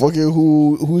who's fucking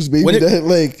who's baby that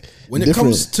like? When it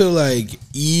comes to like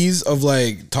ease of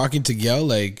like talking to gal,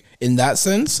 like in that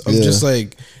sense of just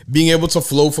like being able to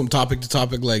flow from topic to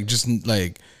topic, like just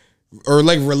like or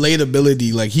like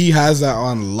relatability, like he has that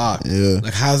on lock. Yeah,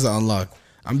 like has that on lock.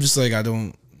 I'm just like I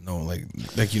don't know, like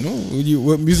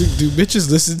what music do bitches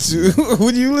listen to?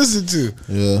 Who do you listen to?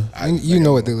 Yeah, you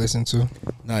know what they listen to.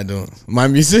 No, I don't. My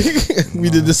music. We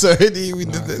did this already. We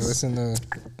did this. Listen to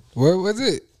what was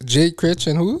it? Jay Critch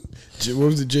and who? What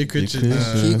was it? Jay Critch and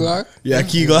Key Glock? Yeah,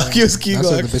 Key Glock. It was Key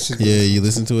Glock. Yeah, you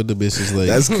listen to what the bitches like.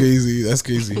 That's crazy. That's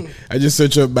crazy. I just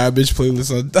search up bad bitch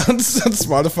playlist on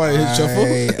Spotify and hit shuffle.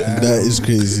 That is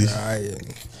crazy.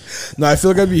 No, I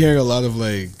feel like I'd be hearing a lot of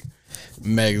like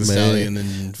Meg Thee Stallion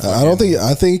and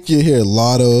I think you hear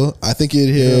Lotto. I think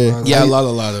you'd hear a lot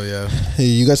of Lotto. Yeah. Hey,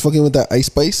 you guys fucking with that Ice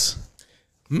Spice?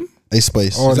 Ice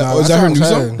Spice. Oh, is that her new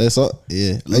song? That's all.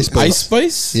 Yeah, Ice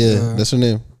Spice. Yeah, that's her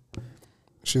name.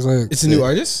 She's like, it's a new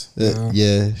artist.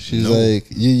 Yeah, she's like,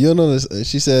 you know this.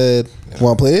 She said,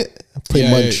 "Want to play it? Play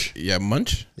Munch." Yeah,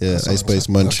 Munch. Yeah, Ice Spice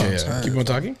Munch. Yeah. Keep on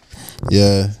talking.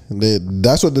 Yeah,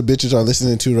 that's what the bitches are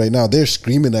listening to right now. They're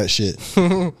screaming that shit.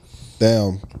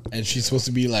 Damn. And she's supposed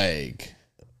to be like,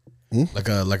 like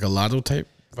a Lotto type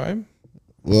vibe.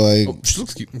 Well, she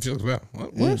looks cute. She looks well.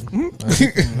 What?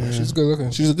 She's good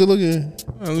looking. She's good looking.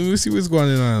 Let me see what's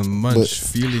going on. Munch,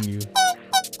 feeling you.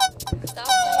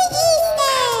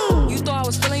 You thought I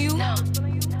was feeling you?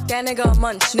 That That nigga a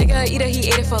munch. Nigga eat it, he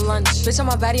ate it for lunch. Bitch, on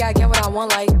my body, I get what I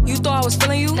want. Like, you thought I was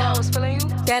feeling you? No, I was feeling you.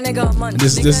 That nigga a munch.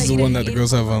 This is the one that the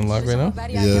girls have unlocked right now?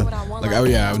 Yeah. Like, oh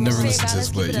yeah, I've never listened to this,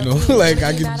 but you know, like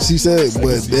I could. She said,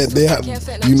 but they have,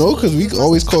 you know, because we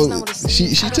always call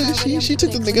she took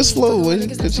the nigga slow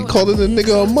because she called it a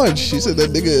nigga a munch. She said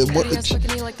that nigga a munch.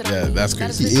 Yeah, that's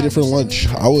crazy. He ate it for lunch.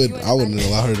 I wouldn't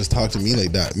allow her to talk to me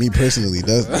like that. Me personally,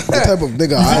 that's the type of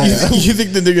nigga I am. You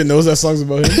think the nigga knows that song's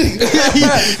about him?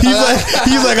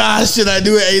 he's like, ah, shit, I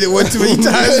do it, ate it one too many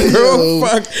times, bro.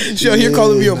 Fuck, she out here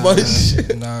calling me a munch.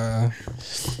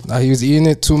 Nah, he was eating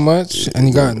it too much, and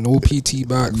he got no PT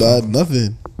back. Nah,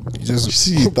 nothing. He just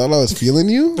you thought I was feeling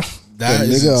you. That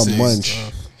nigga insane, a munch.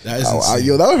 That is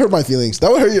yo, that would hurt my feelings.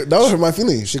 That would hurt my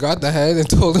feelings. She got the head and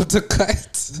told him to cut.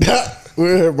 That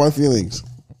would hurt my feelings.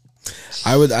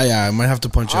 I might have to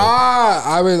punch out.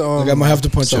 I would. I might have to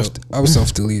punch out. I would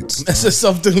self delete. That's a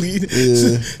self delete.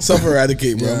 Yeah. Self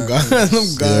eradicate, bro. Yeah. I'm gone.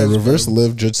 I'm gone. Yeah, reverse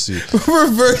live jutsu.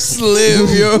 Reverse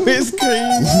live, yo. It's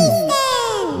crazy.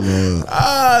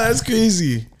 That's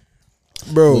crazy,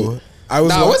 bro.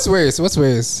 What's worse?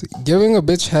 Giving a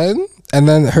bitch head and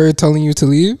then her telling you to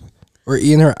leave, or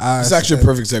eating her ass. It's actually a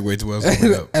perfect segue to what I was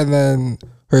talking about. And then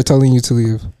her telling you to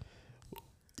leave.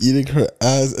 Eating her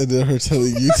ass and then her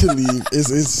telling you to leave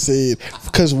is insane.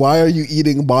 Because why are you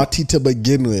eating bati to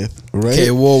begin with, right?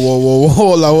 Okay, whoa,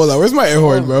 hold on. Where's my air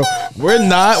horn, bro? We're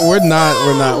not doing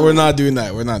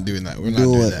that. We're not doing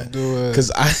that. Because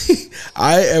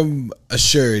I am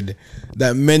assured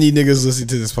that many niggas listening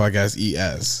to this podcast eat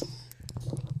ass.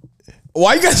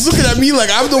 Why you guys looking at me like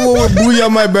I'm the one with booty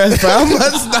on my breast, fam?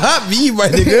 That's not me, my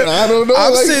nigga. I don't know.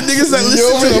 I'm saying niggas that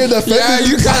listen to the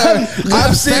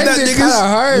I'm saying that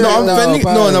niggas. I'm offending.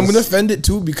 No, and I'm gonna offend it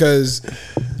too because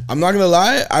I'm not gonna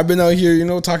lie. I've been out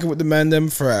here, talking with the man them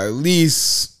for at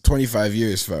least 25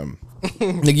 years, fam.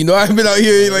 Like, I've been out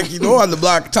here, on the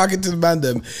block talking to the man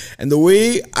them, and the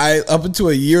way up until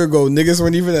a year ago, niggas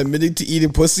weren't even admitting to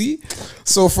eating pussy.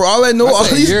 So for all I know, all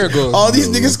these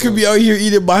niggas could be out here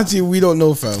eating bati, and we don't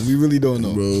know, fam. We really don't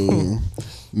know, bro.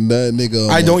 That nigga,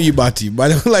 I don't eat bati,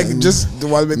 but just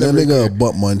want to make that nigga a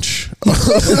butt munch.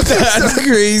 That's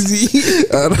crazy.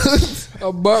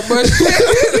 A butt munch.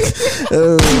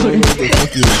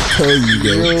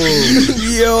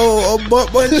 Yo, a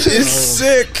butt munch is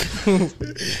sick.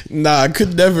 Nah,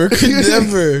 could never be me.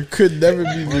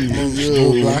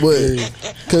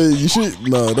 Cause you should.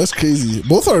 Nah, that's crazy.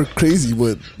 Both are crazy,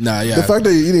 but the fact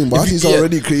that you're eating bati is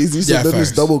already crazy. So then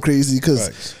it's double crazy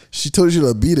because she told you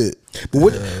to beat it. But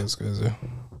what? That's crazy.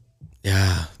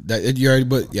 Yeah, you already.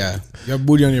 But you have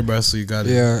booty on your breast, so you got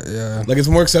it. Yeah. Like, it's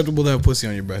more acceptable to have pussy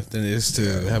on your breast than it is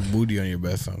to have booty on your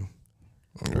breast, fam.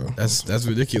 Yeah. That's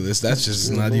ridiculous. That's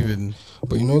just not even.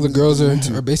 But the girls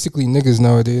are basically niggas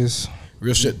nowadays.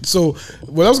 Real shit. So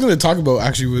what I was going to talk about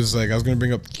actually was I was going to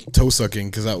bring up toe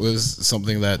sucking because that was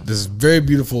something that this very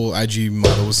beautiful IG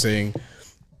model was saying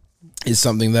is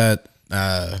something that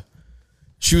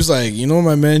she was like,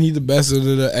 my man, he the best,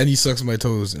 and he sucks my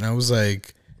toes, and I was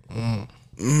like.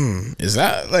 Is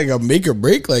that like a make or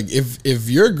break? Like if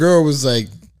your girl was like,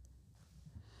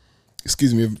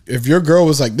 excuse me, if your girl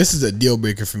was like, this is a deal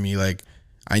breaker for me, like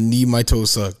I need my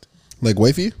toes sucked, like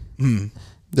wifey,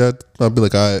 yeah, I'd be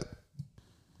like, all right.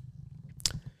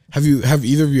 Have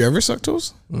either of you ever sucked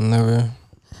toes? Never.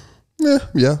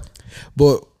 Yeah.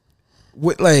 But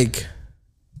what is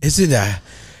it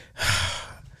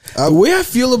the way I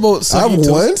feel about sucking toes?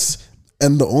 Once,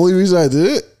 and the only reason I did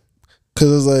it.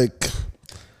 Cause it's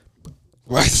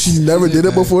she never did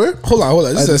it before. Hold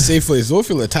on. This is a safe place. Don't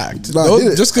feel attacked.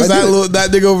 Just cause that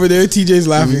nigga over there, TJ's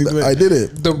laughing. I did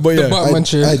it. The butt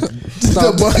muncher.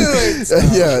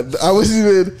 I wasn't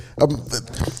even.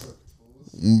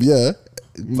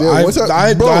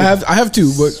 I have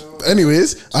two, but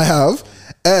anyways, I have,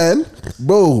 and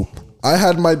bro, I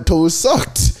had my toes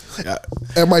sucked.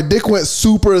 And my dick went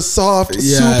super soft,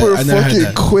 super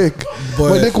fucking quick.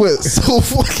 My dick went so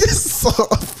fucking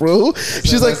soft, bro.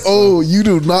 She's like, "Oh, you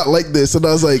do not like this," and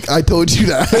I was like, "I told you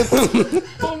that."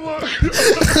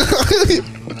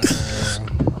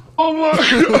 Oh my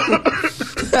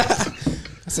god!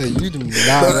 I said you do not.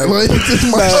 I'm not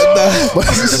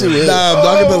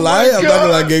gonna lie. I'm not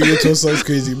gonna lie. Getting your toe sucks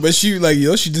crazy, but she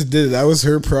she just did it. That was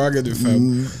her prerogative,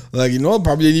 fam.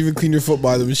 Probably didn't even clean her foot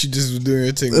bottom, and she just was doing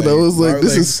her thing. And I was like,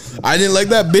 "This is." I didn't like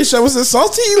that, bitch. I was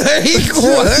salty. Like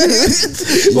what?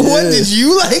 What did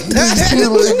you like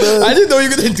that? I didn't know you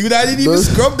were gonna do that. I didn't even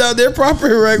scrub down there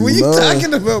proper. Like what are you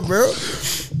talking about, bro?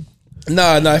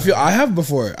 Nah. I have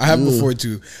before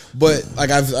too, but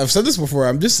I've said this before.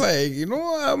 I'm just like,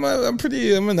 I'm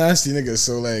a nasty nigga.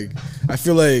 So I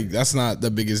feel like that's not the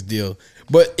biggest deal.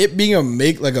 But it being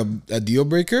a deal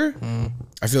breaker,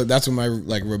 I feel like that's when my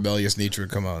like rebellious nature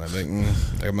would come out. I'm like,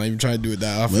 I'm not even trying to do it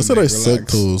that often. I said I suck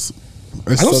toes.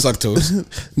 I don't suck toes.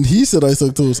 He said I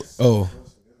suck toes. Oh.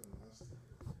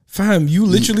 Fam, you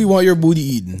literally want your booty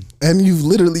eaten. And you've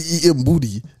literally eaten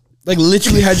booty. Like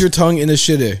literally had your tongue in a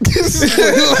shitter.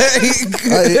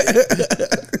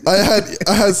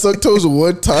 I had sucked toes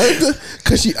one time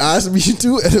because she asked me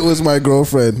to, and it was my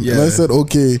girlfriend. Yeah. And I said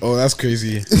okay. Oh, that's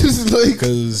crazy. Like,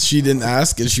 because she didn't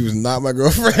ask and she was not my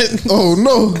girlfriend. Oh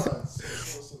no.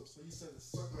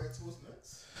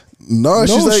 No,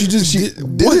 she just did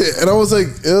it, and I was like,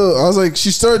 ew. I was like, she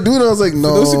started doing it. I was like, no.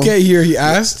 For those who can't hear, he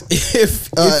asked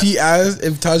if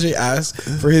Tajay asked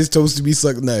for his toes to be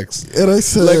sucked next, and I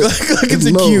said, like it's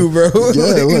a cue, bro.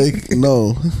 Yeah, like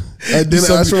no. I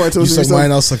didn't ask for my toes. You suck mine,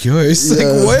 I'll suck yours. Yeah.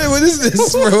 Like what is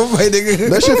this, bro? My nigga.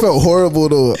 That shit felt horrible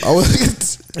though. I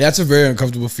was. That's a very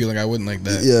uncomfortable feeling. I wouldn't like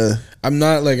that. Yeah. I'm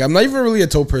not even really a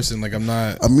toe person. Like I'm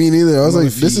not. I mean, either. I was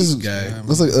like, this is guy. I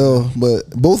was like, oh, but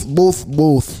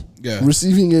both. Yeah.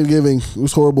 Receiving and giving, it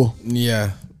was horrible.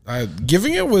 Yeah.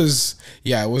 Giving it was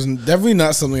definitely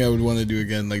not something I would want to do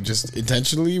again, like just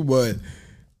intentionally, but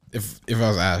if I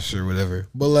was asked or whatever.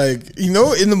 But like, in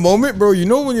the moment, bro,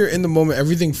 when you're in the moment,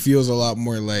 everything feels a lot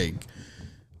more like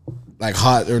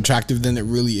hot or attractive than it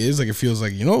really is. Like it feels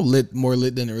like, more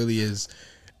lit than it really is.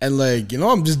 And like,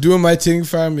 I'm just doing my thing,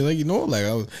 fam. Like,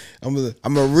 I'm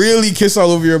gonna really kiss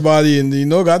all over your body, and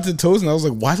got to the toes, and I was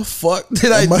like, why the fuck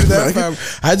did I do that, fam?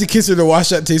 I had to kiss her to wash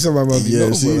that taste on my mouth.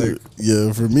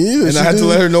 Yeah, for me, and I had to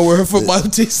let her know where her foot bottom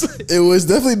tastes like. It was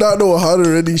definitely not no hot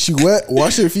already. She went,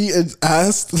 washed her feet, and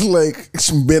asked like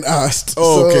she been asked.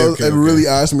 Oh, okay, and really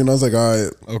asked me, and I was like, all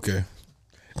right, okay.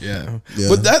 Yeah.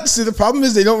 But the problem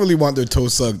is they don't really want their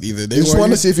toes sucked either. They just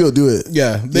want to see if you'll do it.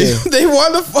 Yeah, they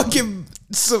want to fucking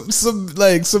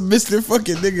submiss their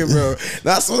fucking nigga, bro.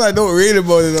 That's what I don't rate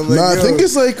about it. I'm like, I think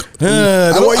it's like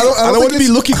I don't want to be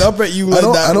looking up at you like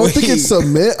that. I don't think it's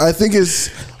submit. I think it's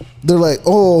they're like,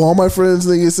 oh, all my friends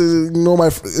think it's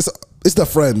it's the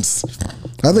friends.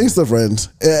 I think it's the friends,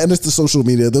 and it's the social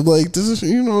media. They're like, this is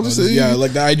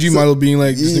like the IG model being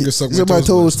like, this nigga suck my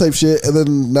toes type shit, and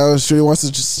then now she wants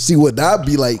to just see what that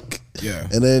be like. Yeah,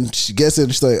 and then she gets it,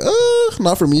 and she's like,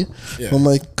 not for me. Yeah. I'm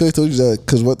like, could I told you that?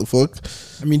 Because what the fuck?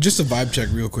 I mean, just a vibe check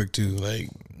real quick too. Like,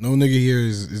 no nigga here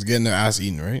is getting their ass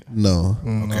eaten, right? No.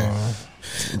 Okay.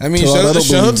 I mean, shout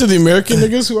out to the American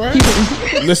niggas who are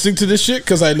listening to this shit,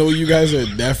 because I know you guys are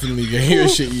definitely getting your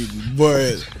shit eaten.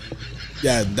 But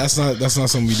yeah, that's not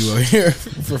something we do out here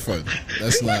for fun.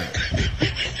 That's not.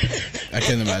 I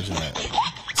can't imagine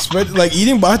that.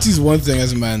 Eating bati is one thing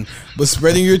as a man, but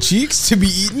spreading your cheeks to be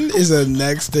eaten is a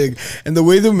next thing. And the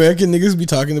way the American niggas be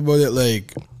talking about it,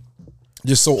 like,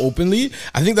 just so openly,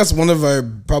 I think that's one of our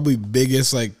probably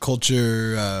biggest like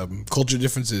culture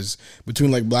differences between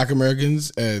like Black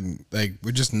Americans and like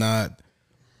we're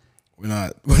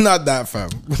not that fam.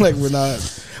 Like we're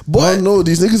not. But no,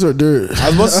 these niggas are dirt. I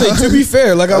was about to say, to be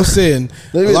fair, like I was saying,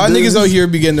 a lot of niggas out here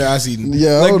be getting their ass eaten.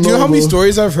 Yeah, like do you know how many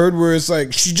stories I've heard where it's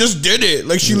like she just did it,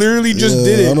 like she literally just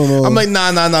did it. I don't know. I'm like,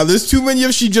 nah. There's too many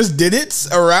of she just did it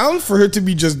around for her to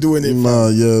be just doing it.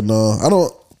 I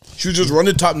don't. She was just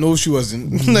running top. No, she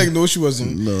wasn't. Like, no, she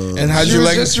wasn't. No. And how did your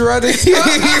legs just running?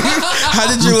 How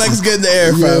did your legs get in the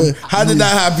air, fam? How did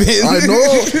that happen? I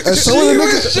know. And some of the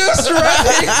niggas just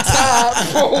running top.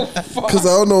 Oh, fuck. Because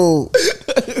I don't know.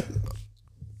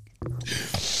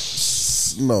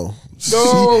 No.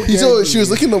 He told she was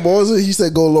looking at the balls and he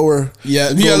said go lower.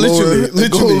 Literally.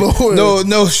 Go lower.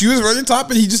 No, she was running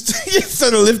top and he just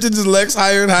started lifting his legs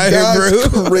higher and higher, That's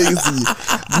bro. Crazy.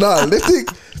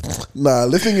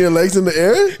 Lifting your legs in the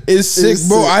air is sick,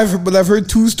 bro. I've heard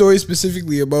two stories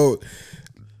specifically about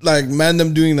like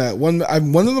them doing that. One of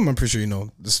them I'm pretty sure you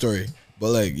know the story, but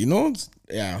like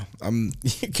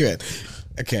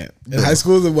I can't. In high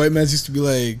school, the white man used to be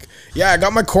like, yeah, I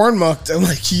got my corn mucked. I'm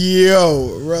like,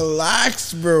 yo,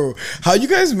 relax, bro. How you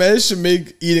guys managed to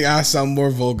make eating ass sound more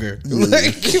vulgar?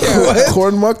 Like, what?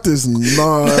 Corn mucked is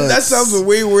not. That sounds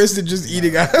way worse than just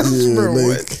eating ass, bro.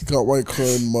 Like, got my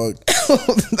corn mucked.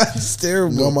 That's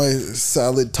terrible. Got my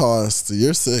salad tossed.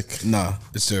 You're sick. Nah,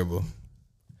 it's terrible.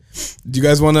 Do you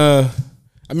guys want to...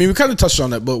 I mean, we kind of touched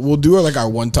on it, but we'll do like our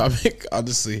one topic,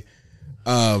 honestly.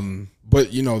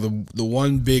 But you know, the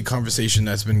one big conversation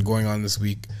that's been going on this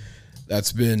week,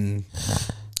 that's been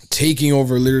taking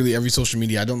over literally every social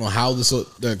media. I don't know how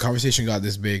the conversation got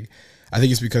this big. I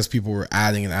think it's because people were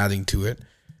adding to it.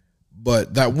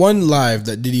 But that one live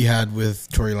that Diddy had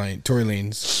with Tory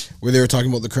Lanez, where they were talking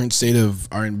about the current state of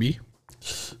R&B,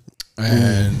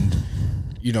 and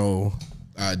you know,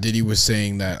 Diddy was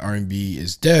saying that R&B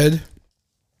is dead,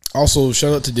 Also,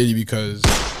 shout out to Diddy because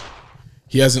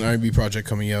he has an R&B project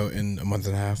coming out in a month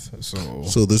and a half.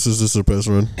 So this is just a press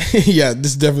run. Yeah,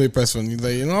 this is definitely a press run. He's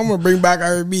like, I'm gonna bring back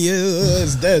R&B.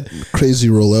 It's dead. Crazy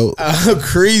rollout.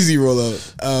 Crazy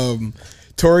rollout.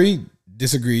 Tory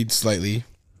disagreed slightly,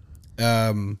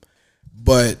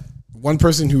 but one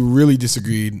person who really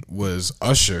disagreed was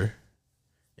Usher,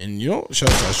 and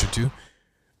shout out to Usher too.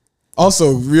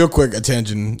 Also, real quick, a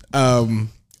tangent.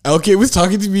 LK was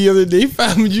talking to me the other day,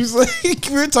 fam. And was like,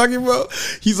 we were talking about.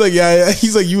 He's like, yeah.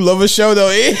 He's like, you love a shout out.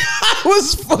 Eh? I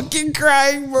was fucking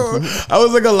crying, bro. I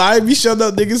was like, alive. Me shout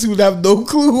out niggas who have no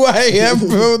clue who I am,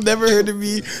 bro. Never heard of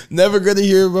me. Never gonna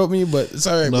hear about me. But it's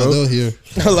all right, bro. They'll hear.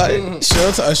 Shout out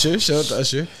to Usher. Shout out to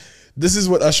Usher. This is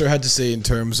what Usher had to say in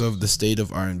terms of the state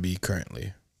of R&B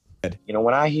currently.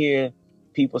 When I hear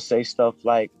people say stuff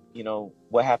like,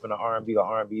 what happened to R&B or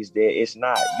R&B is dead, it's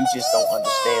not. You just don't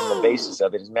understand the basis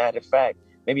of it. As a matter of fact,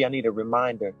 maybe I need a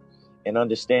reminder and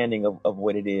understanding of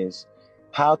what it is.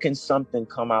 How can something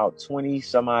come out 20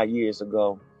 some odd years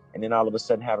ago and then all of a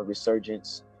sudden have a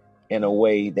resurgence in a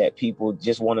way that people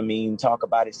just want to talk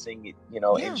about it, sing it,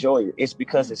 enjoy it? It's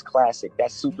because it's classic.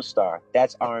 That's superstar.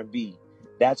 That's R&B.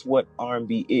 That's what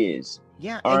R&B is.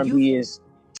 Yeah, R&B is.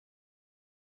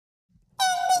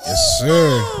 Yes,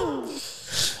 sir.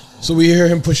 So we hear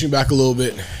him pushing back a little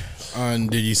bit on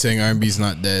Diddy saying R&B's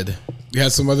not dead. We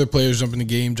had some other players jump in the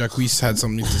game. Jacquees had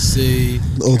something to say.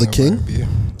 Oh, the king?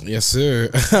 Yes,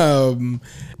 sir.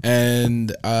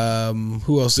 And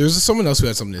who else? There's someone else who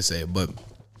had something to say, but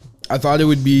I thought it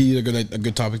would be a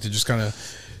good topic to just kind of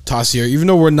toss here. Even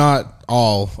though we're not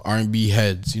all R&B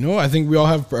heads, I think we all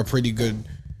have a pretty good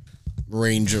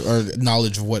range or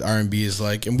knowledge of what R&B is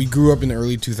like. And we grew up in the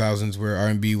early 2000s where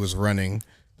R&B was running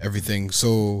everything,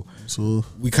 so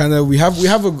we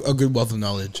have a good wealth of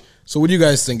knowledge. So what do you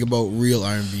guys think about real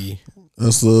R&B?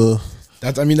 That's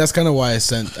kind of why I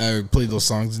played those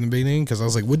songs in the beginning, because I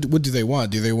was like, what do they want?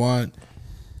 Do they want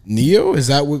Neo? Is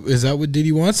that what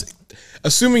Diddy wants?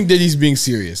 Assuming Diddy's being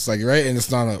serious, like, right? And it's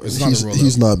not a rollout.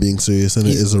 He's not being serious, and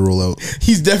it is a rollout.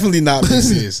 He's definitely not being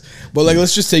serious. But like,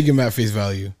 let's just take him at face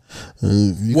value.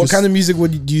 What kind of music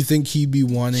do you think he'd be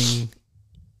wanting?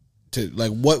 To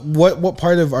like what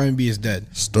part of R&B is dead?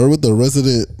 Start with the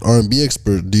resident R&B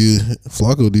expert.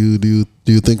 Flacco? Do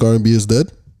you think R&B is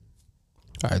dead?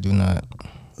 I do not.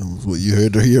 What you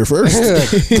heard here first. I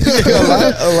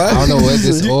don't know what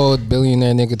this old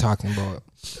billionaire nigga talking about.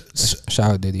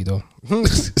 Shout out Diddy though.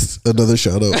 Another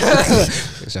shout out.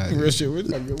 Real shit.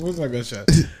 Where's my gunshot?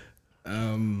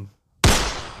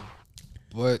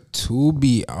 But to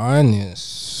be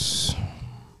honest,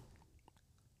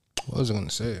 what was I gonna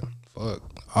say? Fuck.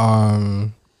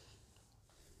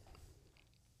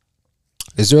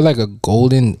 Is there like a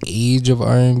golden age of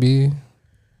R&B? In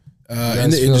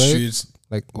the industry, it's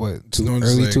like what?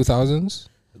 Early 2000s?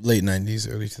 Late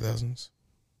 90s, early 2000s.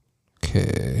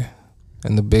 Okay.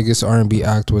 And the biggest R&B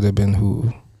act would have been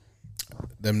who?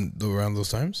 Them around those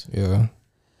times? Yeah.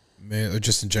 Male, or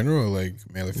just in general, or like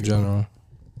male or female? General.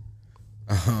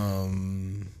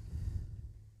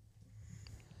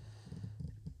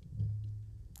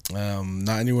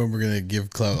 Not anyone we're gonna give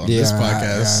clout on this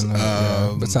podcast.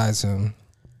 Besides him,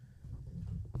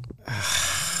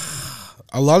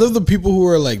 a lot of the people who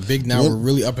are like big now were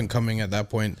really up and coming at that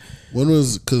point. When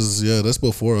was that's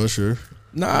before Usher.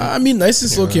 Nah, I mean, Nice and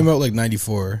Slow came out like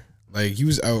 94. Like he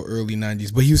was out early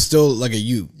 90s, but he was still like a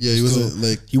youth. Yeah,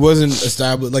 he wasn't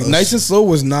established. Like Nice and Slow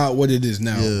was not what it is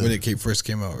now when it first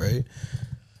came out, right?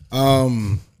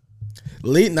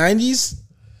 Late 90s.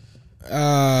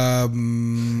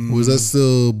 Was that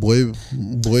still boy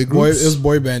groups? It was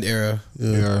boy band era.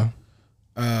 Yeah.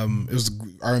 It was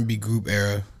R&B group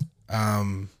era.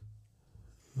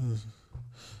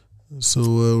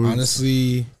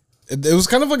 Honestly, it was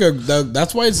kind of like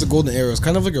that's why it's the golden era. It's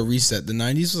kind of like a reset. The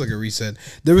 90s was like a reset.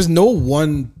 There was no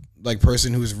one like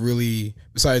person who was really,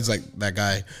 besides like that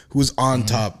guy, who was on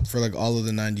top for like all of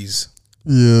the 90s.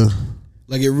 Yeah.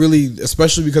 Like it really,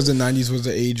 especially because the 90s was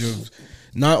the age of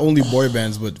not only boy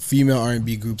bands but female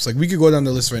R&B groups. Like we could go down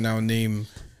the list right now and name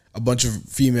a bunch of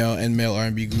female and male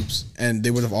R&B groups, and they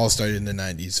would have all started in the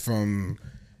 90s, from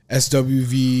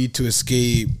SWV to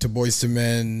Escape to Boyz II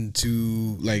Men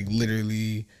to like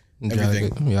literally everything.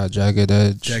 Jagged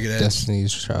Edge,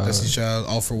 Destiny's Child,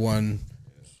 All for One,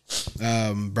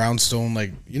 Brownstone,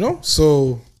 like, you know.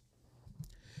 So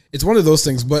it's one of those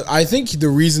things. But I think the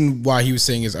reason why he was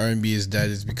saying his R&B is dead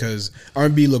is because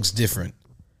R&B looks different.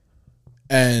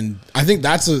 And I think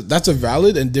that's a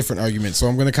valid and different argument. So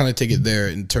I'm gonna kind of take it there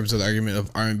in terms of the argument of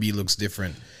R&B looks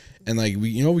different, and like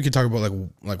we could talk about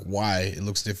like why it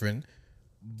looks different.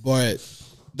 But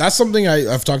that's something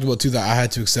I've talked about too, that I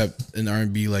had to accept in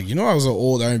R&B. Like, you know, I was an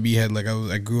old R&B head. Like,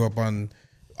 I grew up on,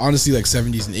 honestly, like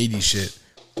 70s and 80s shit.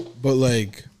 But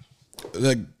like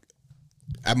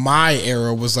at my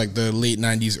era was like the late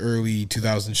 90s, early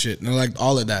 2000s shit. And I liked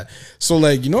all of that. So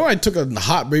like, you know, I took a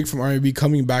hot break from R&B,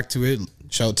 coming back to it.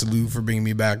 Shout out to Lou for bringing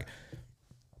me back.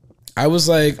 I was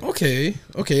like, okay.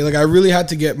 Like, I really had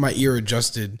to get my ear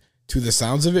adjusted to the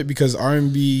sounds of it, because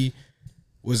R&B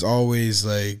was always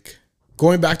like,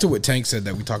 going back to what Tank said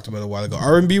that we talked about a while ago,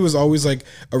 R&B was always like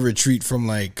a retreat from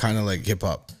like kind of like hip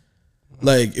hop.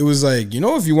 Like, it was like, you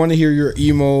know, if you want to hear your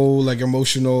emo, like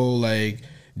emotional, like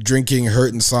drinking,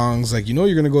 hurting songs, like, you know,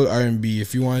 you're gonna go to R&B.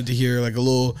 If you wanted to hear like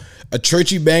a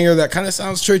churchy banger that kind of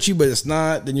sounds churchy but it's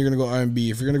not, then you're gonna go R&B.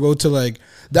 If you're gonna go to like,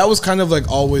 that was kind of like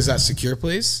always that secure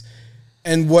place.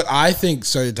 And what I think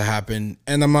started to happen,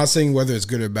 and I'm not saying whether it's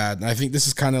good or bad, and I think this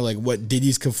is kind of like what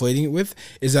Diddy's conflating it with,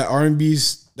 is that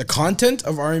the content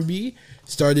of R&B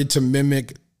started to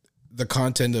mimic the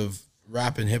content of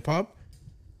rap and hip hop.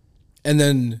 And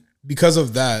then because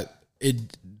of that,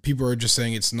 people are just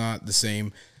saying it's not the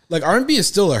same. Like, R&B is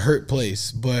still a hurt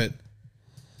place, but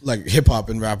like hip hop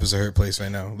and rap is a hurt place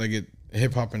right now. Like,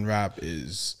 hip hop and rap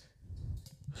is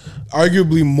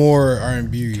arguably more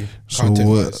R&B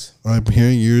content. So what I'm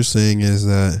hearing you're saying is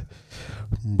that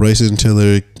Bryson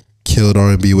Tiller killed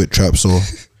R&B with trap soul.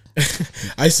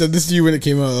 I said this to you when it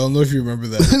came out. I don't know if you remember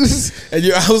that.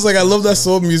 And I was like, I love that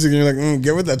soul music. And you're like,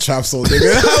 get with that trap soul,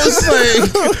 nigga.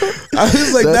 I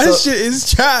was like, that shit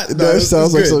is trap. That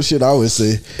sounds like some shit I would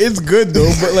say. It's good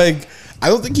though, but like, I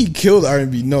don't think he killed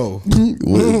R&B. No,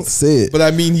 well, say it. But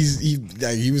I mean, he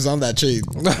was on that train.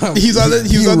 He was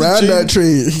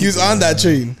on that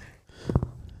train.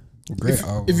 Great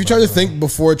if you try to think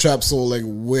before trap soul, like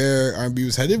where R&B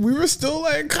was headed, we were still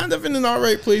like kind of in an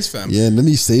alright place, fam. Yeah, and then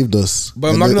he saved us.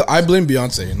 But I blame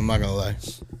Beyonce, and I'm not gonna lie.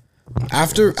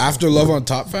 After Love on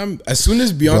Top, fam, as soon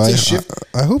as Beyonce shift,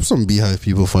 I hope some Beehive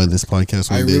people find this podcast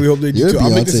one day. I really hope they do. You're too. a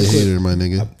Beyonce hater, my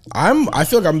nigga. I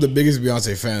feel like I'm the biggest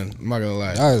Beyonce fan. I'm not gonna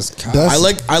lie.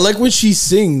 I like when she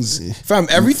sings, fam.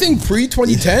 Everything pre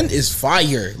 2010 is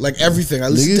fire. Like everything. I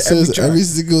listen to every track. Every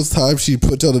single time she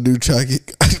puts out a new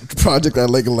project, I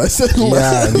like less and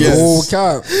less. Yeah, no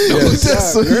cap.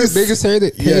 Yes. You're the biggest hater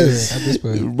at this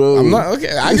point. Bro. I'm not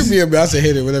okay. I can be a Beyonce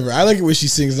hater, whatever. I like it when she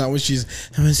sings, not when she's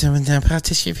like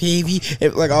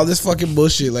all this fucking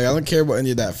bullshit. Like, I don't care about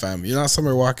any of that, fam. You're not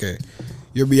Summer Walker.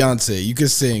 You're Beyonce. You can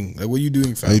sing. Like, what are you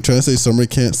doing, fam? Are you trying to say Summer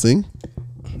can't sing?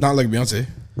 Not like Beyonce.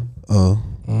 Oh.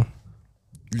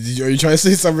 Are you trying to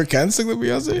say Summer can sing like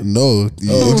Beyonce? No.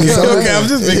 Okay, I'm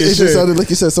just making sure. It just sounded like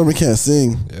you said Summer can't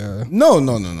sing. Yeah. No.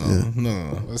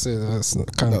 Let's say that's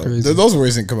kind of crazy. Those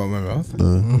words didn't come out of my mouth.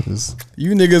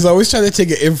 You niggas always try to take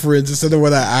an inference instead of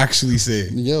what I actually say.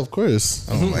 Yeah, of course.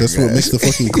 That's what makes the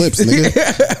fucking clips,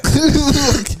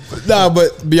 nigga. Nah,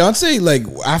 but Beyonce, like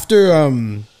after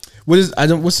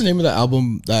what's the name of the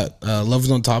album that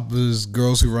Love's on Top is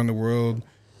Girls Who Run the World?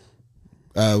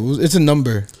 It's a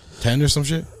number 10 or some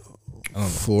shit. I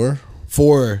don't know.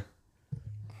 4.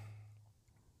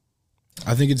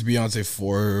 I think it's Beyonce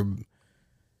 4.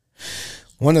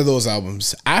 One of those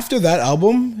albums. After that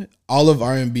album, all of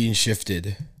R&B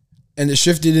shifted. And it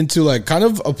shifted into like kind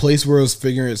of a place where it was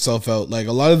figuring itself out. Like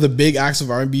a lot of the big acts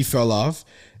of R&B fell off.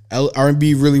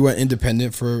 R&B really went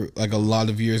independent for like a lot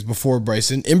of years before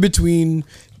Bryson. In between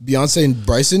Beyonce and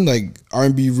Bryson, like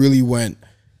R&B really went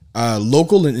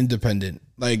local and independent.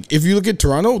 Like if you look at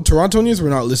Torontonians were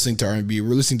not listening to R&B.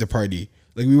 We're listening to party.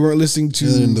 Like we weren't listening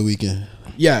to in the weekend.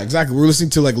 Yeah, exactly. We're listening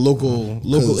to like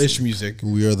local-ish music.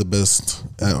 We are the best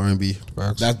at R&B.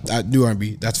 That new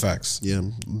R&B. That's facts. Yeah,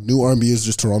 new R&B is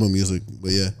just Toronto music.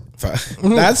 But yeah,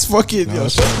 that's fucking. Yo,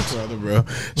 shout out to Toronto, bro.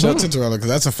 Shout out to Toronto because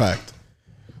that's a fact.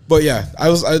 But yeah, I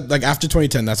like after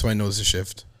 2010. That's when I noticed a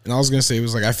shift. And I was gonna say it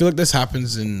was like I feel like this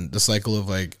happens in the cycle of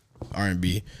like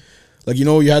R&B. Like, you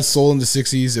know, you had soul in the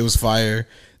 60s, it was fire.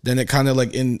 Then it kind of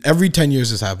like in every 10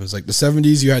 years this happens. Like the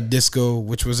 70s, you had disco,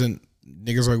 which wasn't,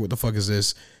 niggas were like, what the fuck is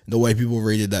this? And the white people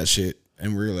rated that shit.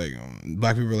 And we were like,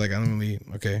 black people were like, I don't really,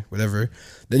 okay, whatever.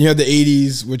 Then you had the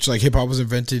 80s, which like hip hop was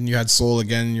invented, and you had soul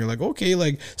again. And you're like, okay,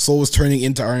 like soul was turning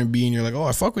into R&B, and you're like, oh,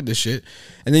 I fuck with this shit.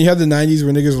 And then you had the 90s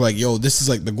where niggas were like, yo, this is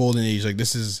like the golden age. Like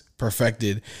this is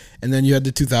perfected. And then you had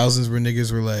the 2000s where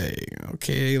niggas were like,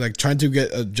 okay, like trying to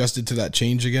get adjusted to that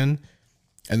change again.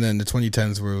 And then the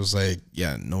 2010s where it was like,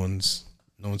 yeah, no one's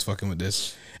fucking with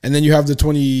this. And then you have the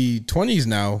 2020s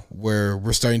now where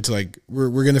we're starting to like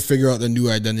we're gonna figure out the new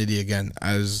identity again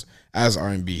as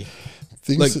R&B.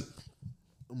 Like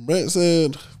Brent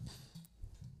said,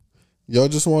 y'all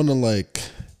just want to like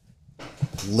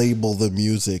label the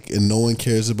music, and no one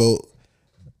cares about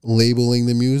labeling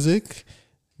the music,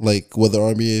 like whether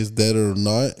R&B is dead or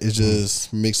not. It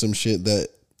just makes some shit that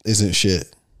isn't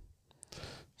shit.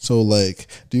 So like,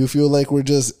 do you feel like we're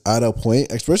just at a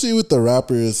point, especially with the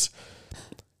rappers?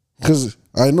 Because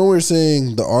I know we're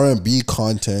saying the R&B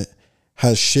content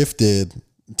has shifted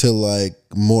to like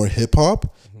more hip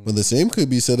hop, but the same could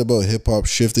be said about hip hop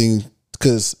shifting,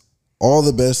 because all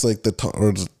the best, like the top,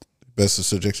 or best is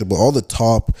subjective, but all the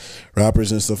top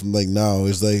rappers and stuff like now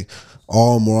is like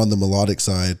all more on the melodic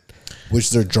side, which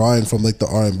they're drawing from like the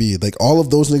R&B. Like all of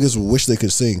those niggas wish they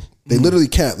could sing. They literally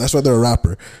can't. That's why they're a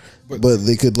rapper. But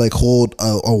they could like hold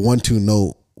a 1-2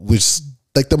 note, which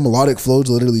like the melodic flows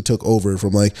literally took over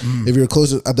from like if you're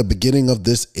close at the beginning of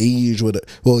this age with,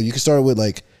 well, you can start with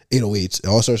like 808s. It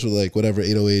all starts with like whatever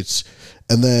 808s,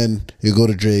 and then you go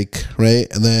to Drake, right?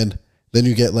 And then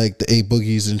you get like the 8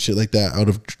 Boogies and shit like that out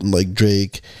of like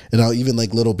Drake, and now even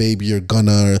like Lil Baby or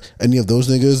Gunna or any of those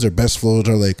niggas, their best flows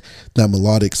are like that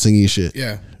melodic singing shit.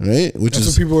 Yeah, right. Which that's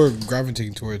is what people are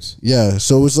gravitating towards. Yeah,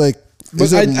 so it's like,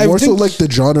 but I more so like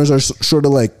the genres are sort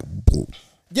of like.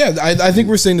 Yeah, I think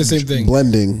we're saying the same thing.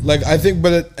 Blending. Like I think,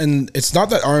 but and it's not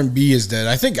that R&B is dead.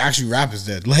 I think actually rap is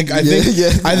dead. Like I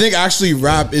think actually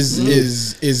rap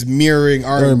is mirroring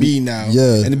R&B now.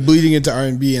 Yeah, and bleeding into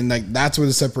R&B, and like that's where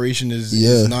the separation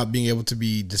is not being able to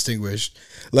be distinguished.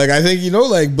 Like I think, you know,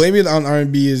 like blaming it on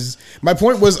R&B is, my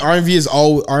point was R&B is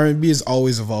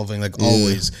always evolving. Like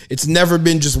always, it's never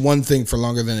been just one thing for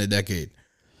longer than a decade.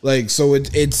 Like so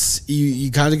it's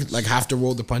you kind of like have to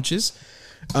roll the punches.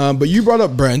 But you brought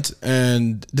up Brent,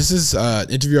 and this is an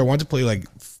interview I wanted to play like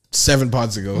 7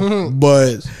 pods ago.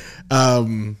 But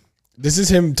this is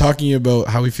him talking about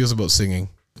how he feels about singing.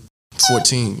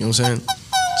 14, you know what I'm saying?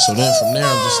 So then from there,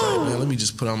 I'm just like, man, let me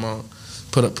just put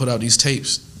out these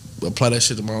tapes, apply that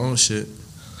shit to my own shit.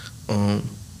 Man,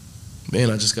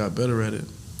 I just got better at it.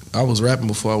 I was rapping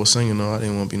before I was singing, though. I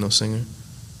didn't want to be no singer.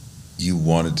 You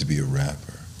wanted to be a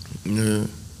rapper. Yeah.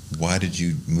 Why did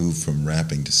you move from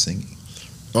rapping to singing?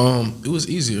 It was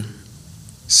easier.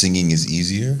 Singing is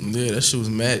easier? Yeah, that shit was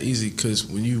mad easy, because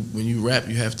when you rap,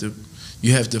 you have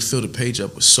to fill the page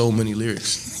up with so many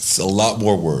lyrics. It's a lot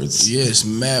more words. Yeah, it's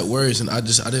mad words, and I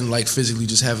didn't like physically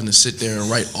just having to sit there and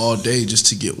write all day just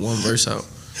to get one verse out.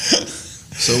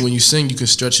 So when you sing, you can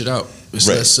stretch it out. It's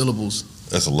less syllables.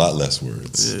 That's a lot less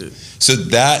words. Yeah. So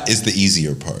that is the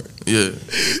easier part. Yeah.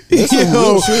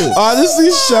 Yo,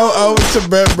 honestly, shout out to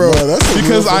Brent, bro.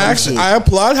 Because I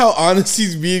applaud how honest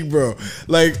he's being, bro.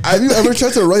 Like, have you ever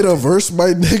tried to write a verse,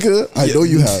 my nigga? I know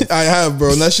you have. I have,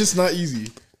 bro. And that shit's not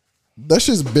easy. That's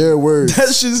just bare words.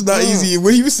 That shit's not easy.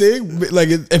 What he was saying, like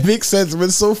it makes sense, but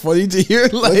it's so funny to hear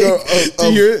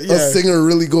a singer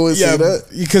really go and say that.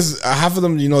 Because half of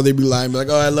them, you know, they be lying, be like,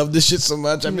 "Oh, I love this shit so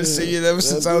much. I've been singing ever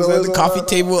since I was at the coffee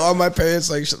table with all my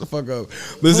parents." Like, shut the fuck up.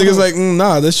 But this nigga's like,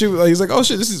 nah, this shit. Like, he's like, oh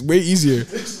shit, this is way easier.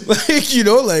 Like, you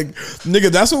know, like,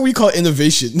 nigga, that's what we call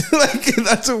innovation. Like,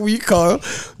 that's what we call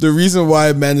the reason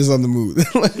why man is on the move.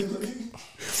 Like,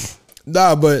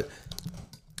 nah, but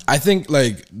I think,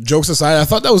 like, jokes aside, I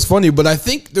thought that was funny, but I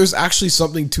think there's actually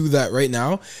something to that right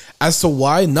now as to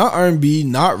why not R&B,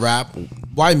 not rap,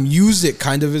 why music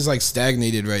kind of is like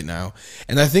stagnated right now.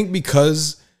 And I think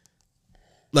because,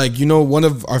 like, you know, one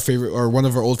of our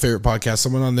old favorite podcasts,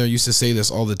 someone on there used to say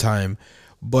this all the time,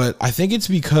 but I think it's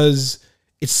because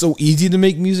it's so easy to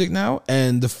make music now,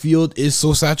 and the field is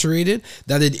so saturated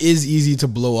that it is easy to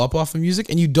blow up off of music.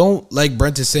 And you don't, like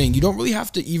Brent is saying, you don't really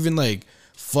have to even like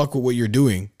fuck with what you're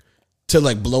doing to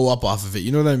like blow up off of it.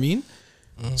 You know what I mean?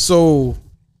 So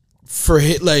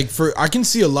I can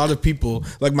see a lot of people,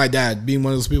 like my dad being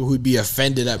one of those people who'd be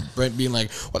offended at Brent being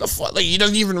like, what the fuck? Like, he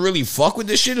doesn't even really fuck with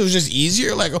this shit. It was just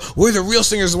easier. Like, we're the real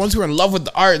singers, the ones who are in love with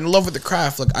the art and in love with the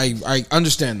craft. Like, I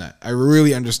understand that. I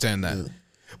really understand that.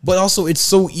 But also, it's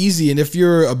so easy. And if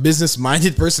you're a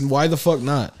business-minded person, why the fuck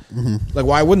not? Like,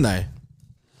 why wouldn't I?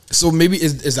 So maybe,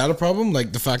 is that a problem?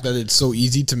 Like, the fact that it's so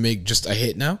easy to make just a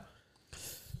hit now?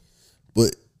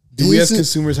 But do we as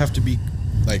consumers have to be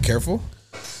like careful?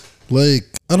 Like,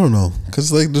 I don't know,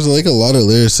 because like there's like a lot of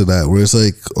layers to that where it's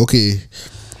like, okay,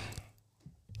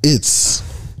 it's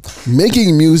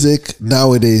making music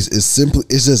nowadays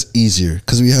it's just easier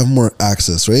because we have more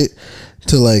access, right?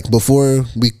 To like, before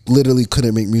we literally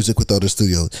couldn't make music without a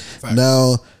studio. Fact.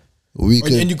 Now we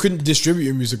can, and you couldn't distribute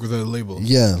your music without a label.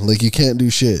 Yeah, like you can't do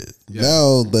shit.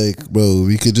 Now, like, bro,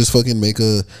 we could just fucking make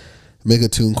a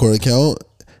TuneCore account.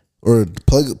 Or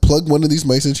plug one of these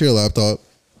mics into your laptop.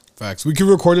 Facts. We could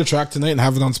record a track tonight and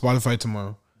have it on Spotify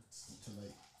tomorrow.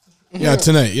 Yeah,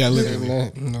 tonight. Yeah,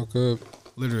 literally. No good.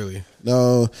 Literally.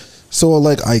 No. So,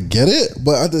 like, I get it,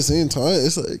 but at the same time,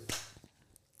 it's like,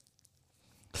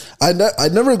 I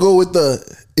never go with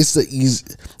it's the easy.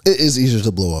 It is easier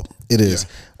to blow up. It is.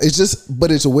 Yeah. It's just,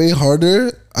 but it's way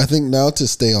harder, I think, now to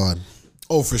stay on.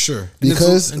 Oh, for sure.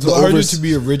 Because it's harder to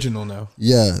be original now.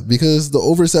 Yeah, because the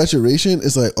oversaturation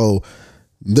is like, oh,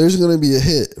 there's gonna be a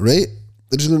hit, right?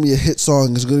 There's gonna be a hit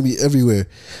song. It's gonna be everywhere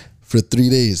for 3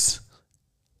 days,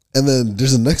 and then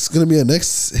there's gonna be a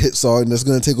next hit song that's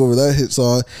gonna take over that hit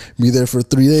song, be there for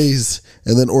 3 days,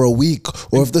 and then or a week.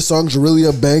 Or if the song's really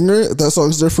a banger, if that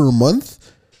song's there for a month.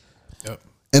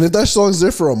 And if that song's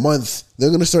there for a month, they're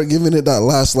gonna start giving it that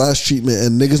last treatment,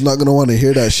 and niggas not gonna want to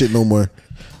hear that shit no more.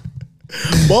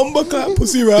 Bomba clap,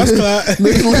 pussy ras clap.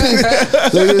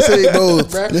 They're gonna say, bro,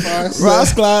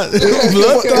 ras clap,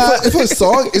 blood clap. If a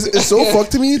song it's so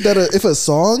fucked to me that if a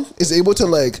song is able to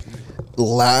like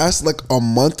last like a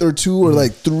month or two or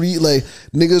like 3, like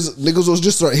niggas will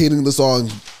just start hating the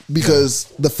song because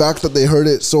the fact that they heard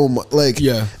it so much, like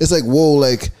it's like whoa,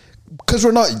 like. Because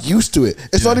we're not used to it.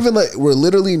 It's not even like we're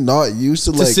literally not used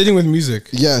to like sitting with music.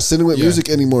 Yeah, sitting with music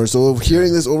anymore. So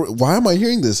hearing this over, why am I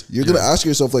hearing this? You're gonna ask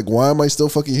yourself like, why am I still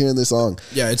fucking hearing this song?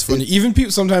 Yeah, it's funny. Even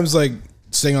people sometimes like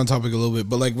staying on topic a little bit,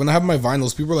 but like when I have my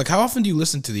vinyls, people are like, "How often do you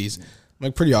listen to these?" I'm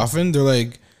like, pretty often. They're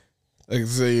like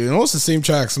you know, it's the same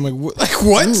tracks. I'm like, what?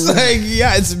 Like,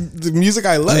 yeah, it's the music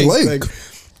I like. Like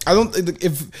I don't.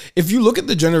 If you look at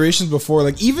the generations before,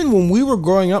 like even when we were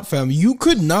growing up, fam, you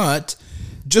could not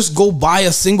just go buy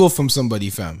a single from somebody,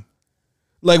 fam.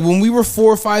 Like when we were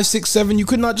 4, 5, 6, 7, you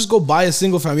could not just go buy a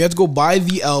single, fam. You had to go buy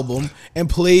the album and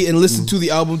play and listen to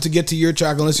the album to get to your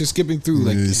track, unless you're skipping through.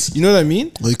 Like, you know what I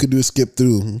mean? All you could do is skip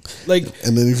through. Like,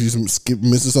 and then if you missed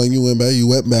the song, you went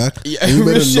back. Yeah, and you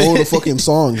better know the fucking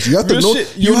songs. You have to know.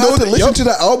 You have to listen to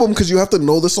the album because you have to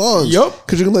know the songs. Yup.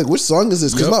 Because you're gonna be like, which song is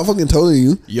this? Because not fucking telling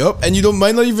you. Yup. And you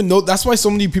might not even know. That's why so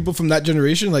many people from that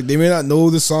generation, like, they may not know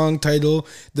the song title,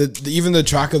 even the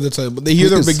track of the title, but they hear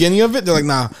the beginning of it. They're like,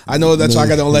 nah, I know that track.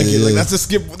 I don't like it. Like that's a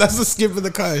skip. That's a skip in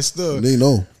the car still. They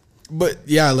know. But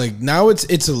yeah, like now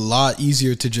it's a lot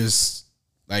easier to just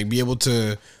like be able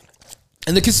to,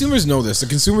 and the consumers know this. The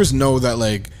consumers know that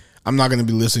like I'm not gonna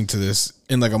be listening to this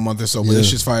in like a month or so, but it's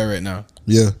just fire right now.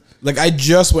 Yeah. Like I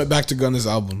just went back to Gunna's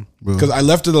album because I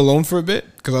left it alone for a bit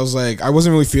because I was like I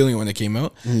wasn't really feeling it when it came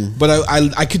out, but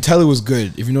I could tell it was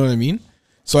good, if you know what I mean.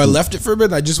 So I left it for a bit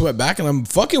and I just went back and I'm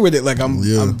fucking with it. Like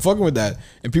I'm fucking with that.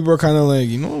 And people are kind of like,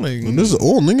 you know, like this is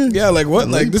old, nigga. Yeah, like what?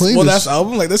 Like this last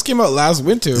album? Like this came out last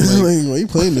winter. Like, why you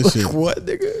playing this shit? What,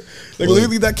 nigga? Like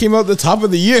literally that came out the top of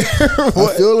the year.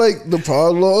 I feel like the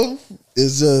problem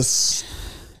is just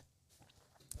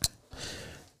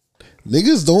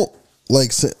niggas don't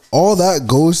like say, all that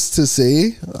goes to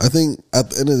say. I think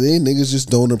at the end of the day, niggas just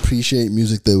don't appreciate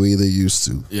music the way they used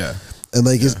to. Yeah. And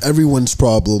like it's everyone's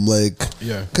problem, like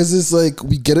because it's like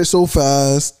we get it so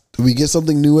fast, we get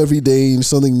something new every day, and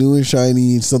something new and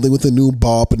shiny, something with a new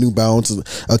bop, a new bounce,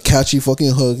 a catchy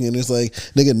fucking hook, and it's like,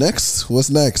 nigga, next, what's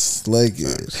next? Like,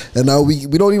 and now we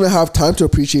don't even have time to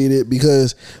appreciate it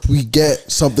because we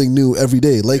get something new every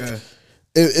day. Like,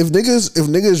 if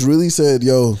niggas really said,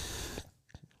 yo,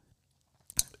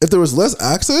 if there was less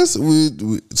access, we'd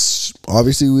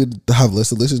obviously we'd have less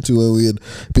to listen to and we'd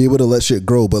be able to let shit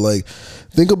grow. But like,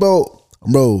 think about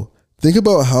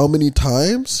how many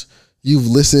times you've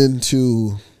listened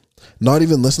to,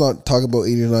 let's not talk about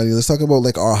 80 or 90, let's talk about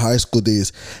like our high school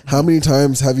days. How many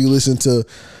times have you listened to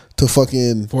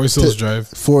fucking Forest Hills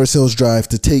Drive,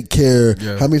 to Take Care?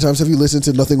 How many times have you listened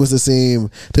to Nothing Was the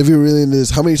Same? To Be Really In This?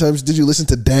 How many times did you listen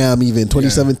to Damn? Even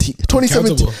 2017.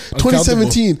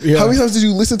 How many times did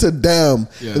you listen to Damn?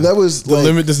 And that was the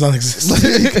limit does not exist.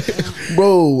 Like,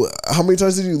 bro, how many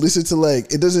times did you listen to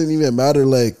like? It doesn't even matter.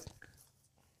 Like,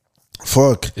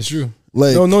 fuck, it's true.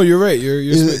 Like, no, you're right. You're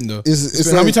spitting though. It's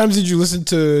how many times did you listen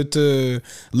to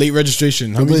Late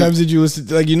Registration? How many times did you listen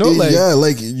to, like, you know,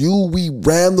 like, we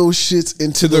ran those shits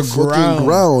into the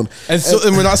ground. And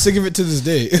we're not sick of it to this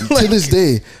day. To this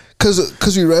day.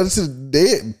 Cause we ran into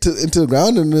the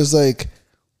ground and it's like,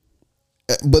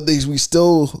 but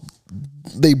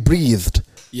they breathed.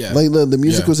 Yeah. Like the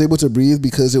music was able to breathe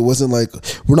because it wasn't like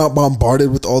we're not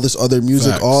bombarded with all this other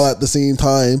music all at the same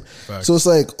time. Facts. So it's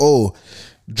like, oh,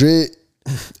 Dre,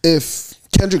 if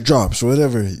Kendrick drops or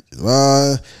whatever,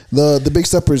 the Big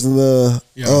Steppers and the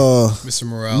Mr.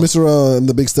 Morale and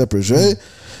the Big Steppers, right?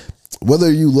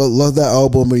 Whether you love that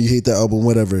album or you hate that album,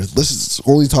 whatever. Let's just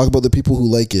only talk about the people who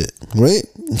like it, right?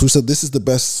 Who said this is the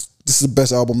best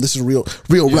album. This is real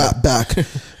rap back.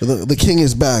 The king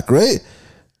is back, right?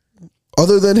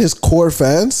 Other than his core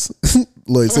fans,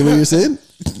 like, say what you're saying.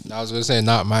 I was gonna say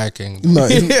not my king.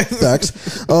 Not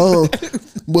facts.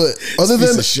 But other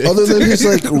than his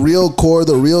like real core,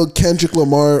 the real Kendrick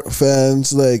Lamar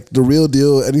fans, like the real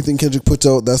deal, anything Kendrick puts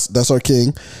out, that's our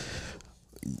king.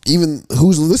 Even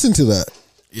who's listened to that?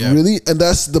 Yeah. Really? And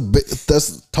that's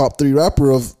top 3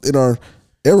 rapper in our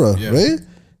era, right?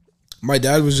 My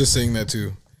dad was just saying that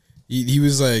too. He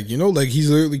was like, you know, like he's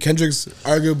literally Kendrick's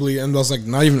arguably, and I was like,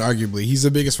 not even arguably, he's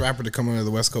the biggest rapper to come out of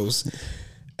the West Coast.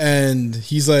 And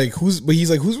he's like, who's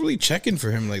really checking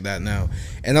for him like that now?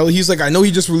 And he's like, I know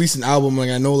he just released an album. Like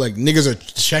I know like niggas are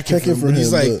checking for him.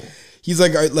 He's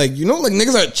like, you know, like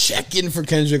niggas are checking for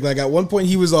Kendrick. Like at one point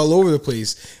he was all over the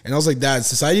place, and I was like, Dad,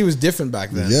 society was different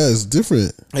back then. Yeah, it's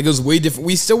different. Like it was way different.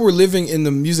 We still were living in the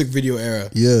music video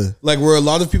era. Yeah, like where a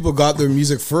lot of people got their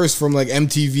music first from like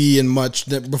MTV and Munch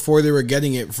before they were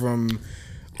getting it from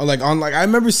like on like I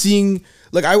remember seeing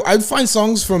like I'd find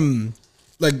songs from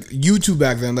like YouTube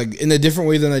back then, like in a different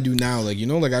way than I do now. Like, you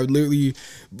know, like I would literally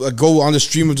like, go on the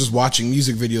stream of just watching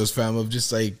music videos, fam, of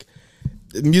just like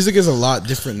music is a lot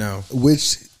different now.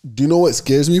 Which, do you know what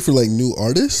scares me for like new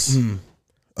artists?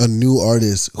 A new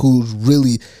artist who's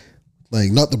really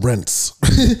like not the Brents,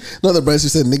 not the Brents who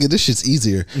said, "Nigga, this shit's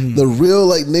easier." The real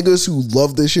like niggas who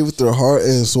love this shit with their heart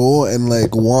and soul and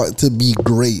like want to be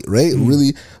great, right?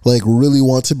 Really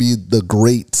want to be the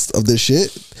greats of this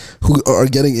shit who are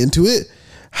getting into it.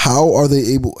 How are they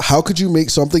able? How could you make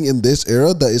something in this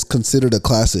era that is considered a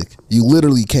classic? You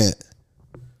literally can't.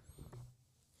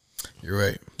 You're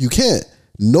right. You can't.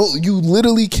 No, you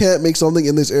literally can't make something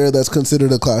in this era that's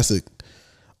considered a classic,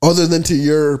 other than to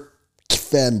your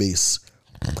fan base.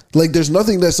 Like, there's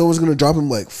nothing that someone's gonna drop him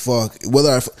like fuck.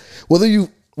 Whether you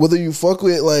fuck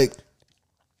with like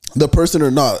the person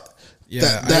or not.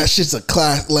 Yeah, that shit's a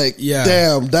class. Like,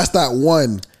 damn, that's that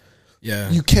one.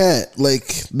 Yeah, you can't. Like,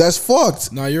 that's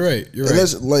fucked. No, you're right. You're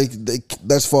right.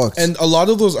 That's fucked. And a lot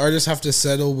of those artists have to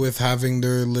settle with having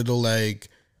their little like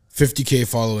 50K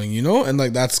following, you know, and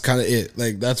like that's kind of it.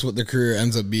 Like that's what their career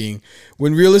ends up being.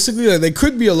 When realistically, like they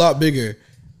could be a lot bigger.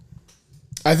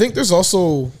 I think there's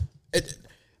also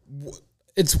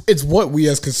it's what we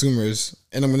as consumers,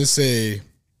 and I'm gonna say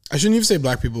I shouldn't even say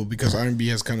black people because R&B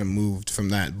has kind of moved from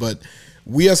that, but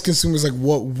we as consumers, like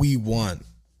what we want.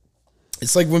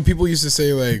 It's like when people used to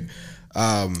say like,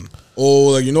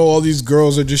 like, you know, all these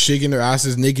girls are just shaking their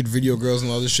asses, naked video girls and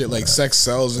all this shit, like sex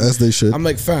sells. As they should. I'm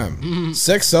like, fam,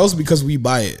 sex sells because we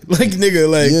buy it. Like, nigga,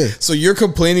 like, so you're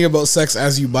complaining about sex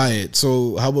as you buy it.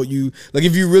 So how about you, like,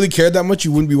 if you really cared that much,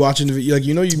 you wouldn't be watching the video. Like,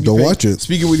 you know, you'd be don't watch it.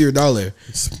 Speaking with your dollar.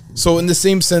 So in the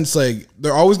same sense, like,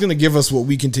 they're always going to give us what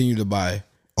we continue to buy.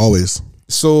 Always.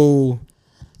 So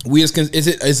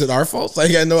is it our fault?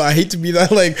 Like, I know I hate to be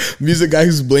that like music guy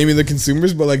who's blaming the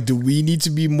consumers, but like, do we need to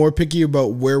be more picky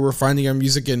about where we're finding our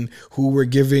music and who we're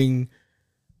giving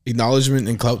acknowledgement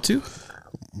and clout to?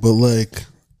 But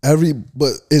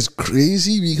it's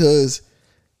crazy because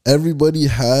everybody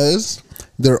has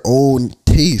their own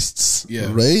tastes,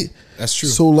 right? That's true.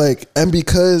 So like, and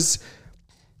because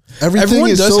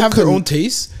everyone does have their own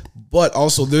taste. But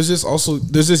also, there's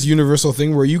this universal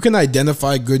thing where you can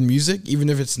identify good music even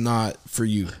if it's not for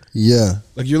you. Yeah,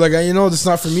 like you're like, you know, this is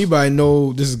not for me, but I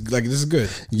know this is good.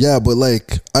 Yeah, but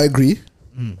like I agree,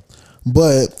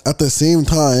 but at the same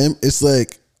time, it's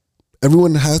like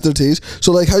everyone has their taste.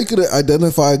 So like, how you could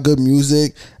identify good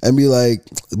music and be like,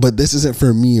 but this isn't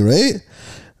for me, right?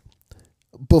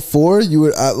 Before you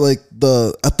were at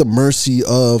the mercy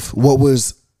of what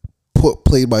was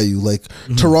played by you, like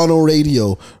Toronto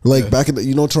radio, like back in the,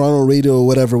 you know, Toronto radio,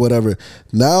 whatever.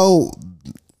 Now,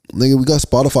 nigga, we got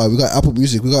Spotify, we got Apple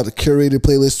Music, we got a curated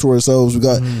playlist to ourselves. We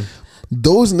got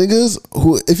those niggas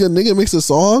who, if a nigga makes a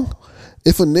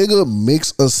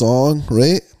song,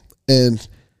 right, and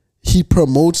he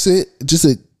promotes it just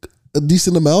a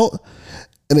decent amount,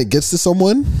 and it gets to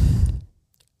someone,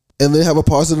 and they have a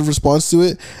positive response to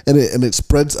it, and it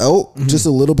spreads out just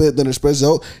a little bit, then it spreads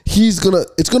out, it's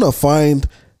gonna find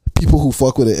people who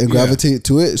fuck with it and gravitate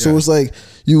to it. So it's like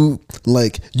you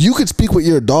could speak with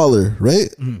your dollar, right?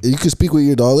 You could speak with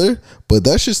your dollar, but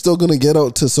that shit's still gonna get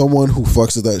out to someone who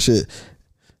fucks with that shit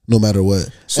no matter what.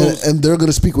 So and they're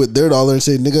gonna speak with their dollar and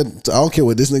say, nigga, I don't care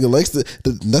what this nigga likes.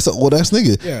 That's an old ass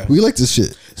nigga. Yeah, we like this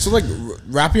shit. So like,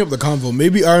 wrapping up the convo,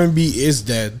 maybe R&B is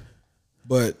dead,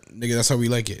 but nigga, that's how we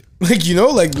like it. Like, you know,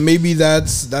 like maybe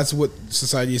that's what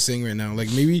society is saying right now. Like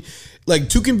maybe like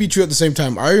two can be true at the same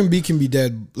time. R&B can be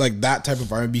dead. Like that type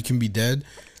of R&B can be dead,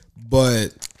 but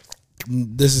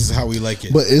this is how we like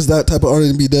it. But is that type of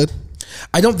R&B dead?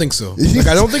 I don't think so. Like,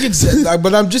 I don't think it's dead.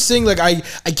 But I'm just saying, like, I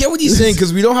get what he's saying,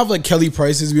 because we don't have like Kelly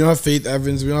Prices, we don't have Faith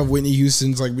Evans, we don't have Whitney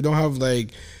Houston's, like we don't have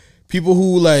like people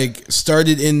who like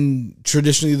started in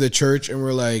traditionally the church and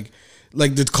were like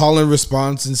the call and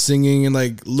response and singing and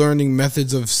like learning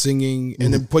methods of singing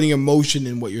and then putting emotion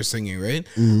in what you're singing, right?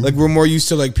 Like we're more used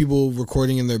to like people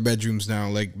recording in their bedrooms now,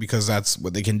 like because that's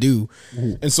what they can do.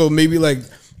 And so maybe like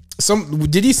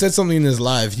Diddy said something in his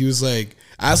live. He was like,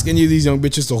 ask any of these young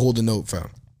bitches to hold a note, fam.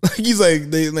 Like he's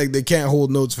like they can't hold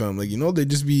notes, fam. Like, you know, they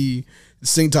just be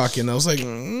sing talking. I was like,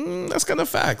 that's kind of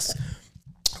facts.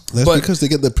 That's because they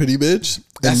get the pretty bitch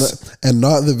and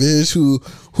not the bitch who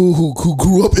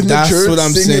grew up in the church. What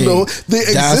I'm singing. They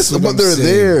exist, but they're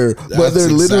there. But they're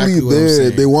literally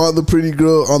there. They want the pretty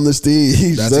girl on the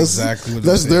stage. That's exactly what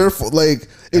that's their like.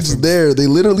 It's there. They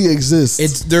literally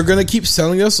exist. They're gonna keep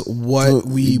selling us what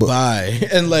we buy,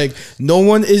 and like no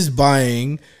one is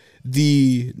buying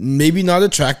the maybe not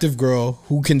attractive girl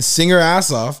who can sing her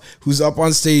ass off, who's up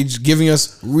on stage giving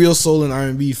us real soul and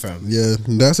R&B, fam. Yeah,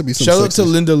 that has to be some shout out to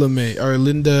Linda LeMay or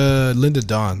Linda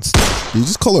Dawn's. You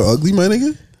just call her ugly, my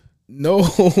nigga? No,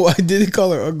 I didn't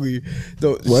call her ugly.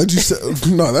 Why'd you say?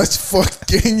 No, that's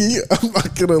fucking. I'm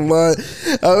not gonna lie.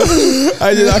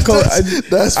 I did not call. I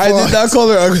did not call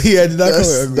her ugly. I did not call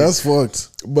her ugly. That's fucked.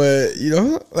 But you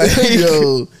know, like,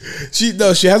 yo,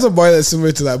 she has a bar that's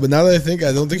similar to that. But now that I think,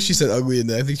 I don't think she said ugly in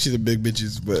there. I think she's a big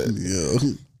bitches. But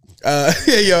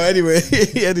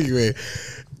anyway,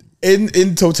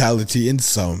 in totality, in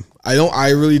sum,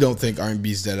 I really don't think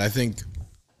R&B's dead. I think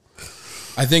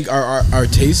our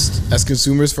taste as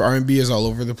consumers for R&B is all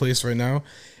over the place right now.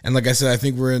 And like I said, I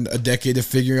think we're in a decade of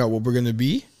figuring out what we're going to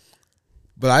be.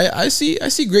 But I see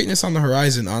greatness on the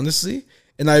horizon, honestly.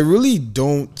 And I really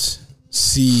don't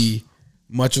see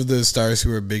much of the stars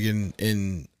who are big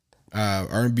in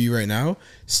R&B right now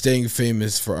staying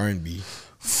famous for R&B.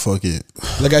 Fuck it.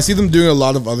 Like I see them doing a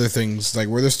lot of other things, like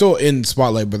where they're still in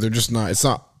spotlight, but they're just not. It's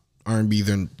not R&B.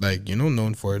 They're like, you know,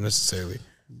 known for it necessarily.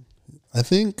 I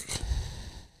think.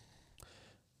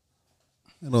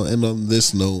 And on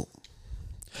this note,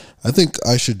 I think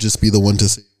I should just be the one to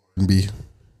say R&B.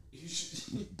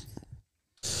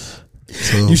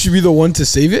 So, you should be the one to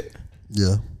save it?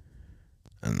 Yeah.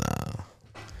 Nah.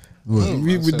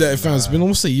 It's been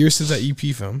almost a year since that EP,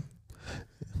 fam.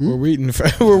 We're waiting on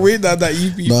that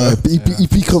EP. Nah,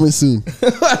 EP coming soon.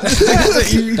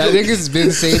 That nigga's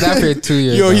been saying that for 2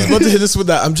 years. Yo, he's about to hit us with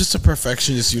that. I'm just a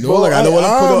perfectionist, you know? Like, I don't want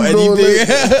to put out anything.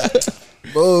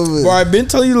 Bro, I've been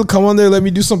telling you to come on there. Let me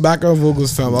do some background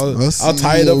vocals, fam. I'll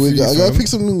tie it up for you. I gotta pick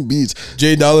some new beats.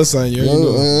 J Dollar Sign, yo.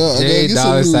 J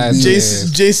Dollar Sign. J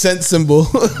Cent symbol.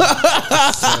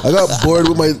 I got bored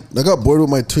with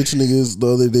my Twitch niggas the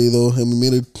other day though, and we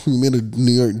made a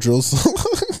New York drill song.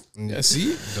 Yeah,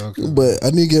 see. But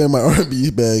I need to get in my R&B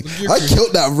bag. I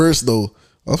killed that verse though.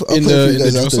 I'll play it for you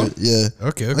guys after. Yeah.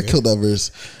 Okay. I killed that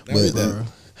verse.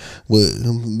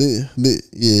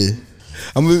 Yeah.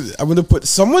 I'm gonna put.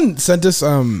 Someone sent us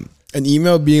an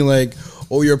email being like,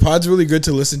 "Oh, your pod's really good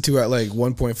to listen to at like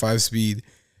 1.5 speed."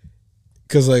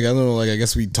 Cause like I don't know, like I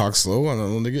guess we talk slow. I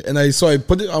don't know, nigga. And I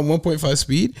put it on 1.5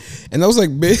 speed, and I was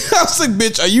like,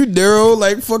 bitch, are you Darrow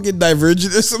like fucking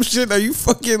Divergent or some shit? Are you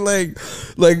fucking like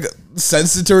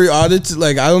sensory audits?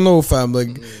 Like I don't know, fam.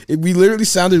 Like we literally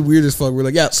sounded weird as fuck. We're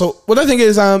like, yeah. So what I think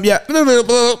is like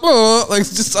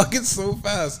just talking so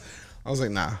fast. I was like,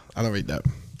 nah, I don't rate that.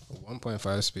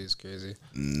 1.5 speed is crazy.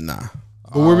 Nah.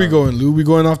 But where we going, Lou? We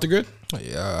going off the grid?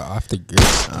 Yeah, off the grid.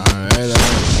 All right.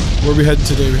 Where we heading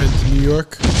today? We heading to New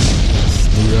York?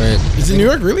 New York. Is it New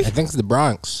York, really? I think it's the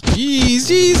Bronx.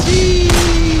 Jeez.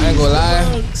 I ain't gonna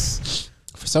lie.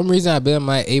 For some reason, I've been in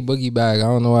my A Boogie bag. I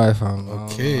don't know why I found.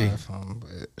 Okay.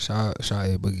 But shout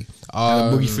A Boogie.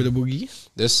 Boogie for the boogie.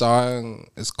 This song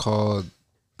is called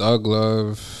Thug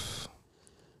Love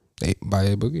by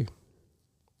A Boogie.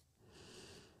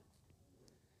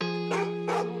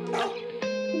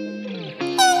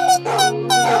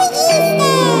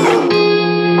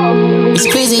 It's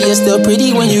crazy, you're still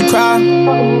pretty when you cry.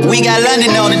 We got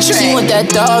London on the train. She want that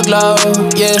dog love,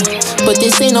 yeah. But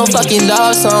this ain't no fucking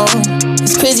love song.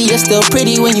 It's crazy, you're still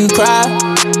pretty when you cry.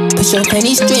 Put your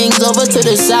penny strings over to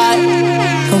the side.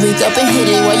 And wake up and hit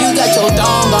it while you got your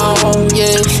dong on,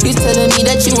 yeah. You telling me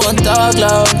that you want dog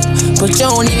love, but you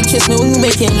don't even kiss me when you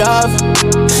making love.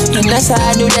 And that's how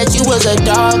I knew that you was a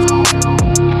dog.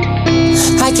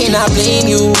 I cannot blame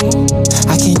you.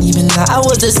 I can't even lie, I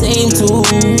was the same too.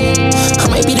 I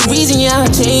might be the reason, yeah, I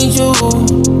changed you.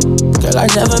 Girl, I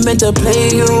never meant to play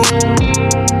you.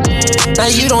 Now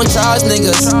you don't charge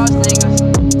niggas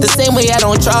the same way I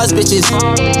don't charge bitches.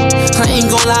 I ain't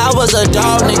gon' lie, I was a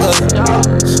dog nigga.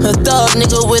 A thug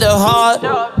nigga with a heart.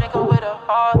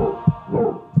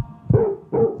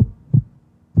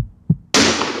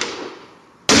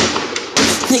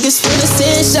 niggas finna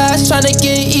send shots, tryna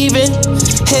get even.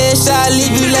 Headshot, leave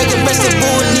you like a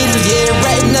vegetable needle, yeah.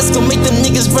 Right, that's gon' make them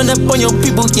niggas run up on your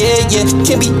people, yeah, yeah.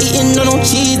 Can't be eating on no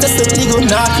cheese, that's illegal,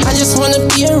 nah. I just wanna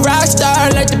be a rock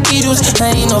star like the Beatles.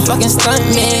 I ain't no fucking stunt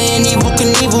man, evil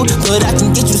Knievel, but I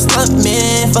can get you stunt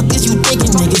man. Fuck is you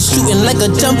thinking, niggas shooting like a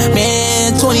jump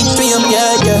man. 23,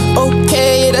 yeah, yeah.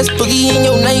 Okay, that's boogie in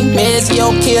your nightmares.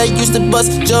 Yeah, okay, I used to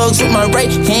bust jugs with my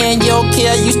right hand. Yeah, okay,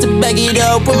 I used to back it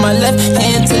up with my left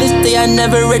hand. Till this day, I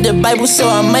never read the Bible, so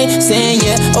I might say,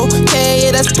 yeah. Okay,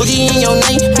 that's boogie in your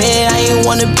nightmare. I ain't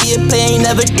wanna be a player, ain't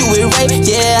never do it right.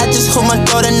 Yeah, I just hope my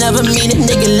daughter never meet a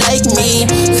nigga like me.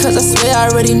 Cause I swear I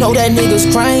already know that nigga's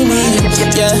grimy.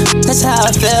 Yeah, that's how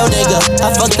I felt, nigga. I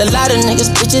fucked a lot of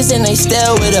niggas, bitches, and they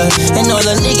still with her. And all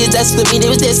the niggas that's with me, they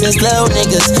was dissing slow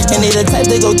niggas. And they the type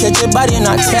that go catch your body and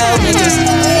not tell niggas.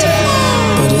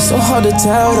 But it's so hard to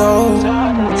tell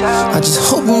though. I just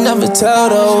hope you never tell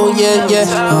though, yeah,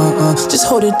 yeah, just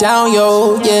hold it down,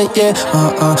 yo, yeah,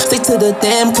 yeah, stick to the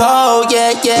damn code,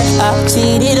 yeah, yeah. I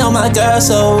cheated on my girl,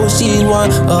 so she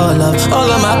won all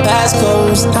of my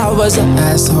passcodes. I was an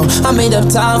asshole, I made up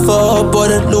time for her, bought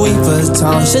a Louis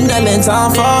Vuitton, Chanel and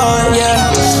Tom Ford,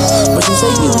 yeah. But you say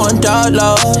you want dog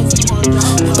love,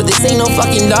 but this ain't no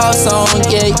fucking love song,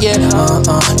 yeah, yeah,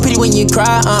 pretty when you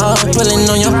cry, pulling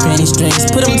on your penny strings,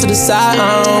 put them to the side,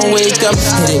 wake up,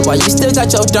 hit it while you still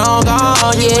got your dog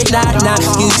on, yeah, nah,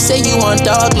 you say you want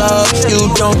dog love,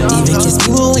 you don't even kiss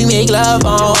me when we make love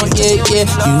on, yeah,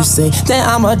 yeah, you say that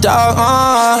I'm a dog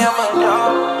on, yeah, I'm a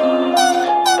dog,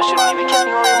 but you don't even kiss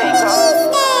me when we make love.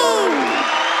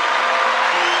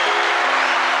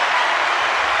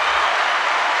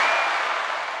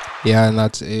 Yeah, and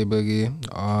that's A Boogie,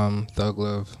 Thug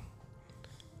Love.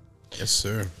 Yes,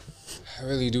 sir. I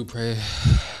really do pray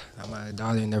that my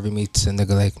daughter never meets a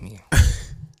nigga like me.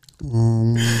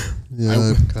 Yeah,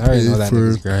 I already know that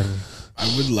nigga's grimy.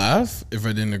 I would laugh if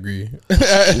I didn't agree.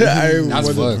 That's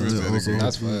fucked.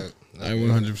 That's fucked. I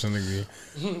 100% agree.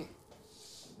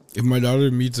 If my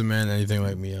daughter meets a man anything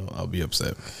like me, I'll be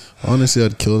upset. Honestly,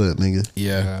 I'd kill that nigga.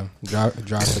 Yeah. Drop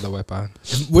to the weapon.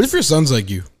 What if your son's like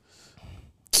you?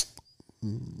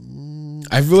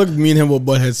 I feel like me and him will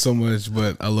butt heads so much,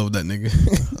 but I love that nigga.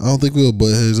 I don't think we'll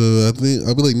butt heads. I think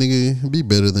I'll be like, nigga, be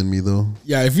better than me though.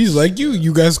 Yeah, if he's like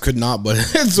you guys could not butt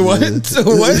heads. What? Yeah.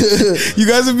 What? You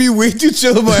guys would be way too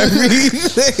chill about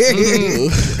everything.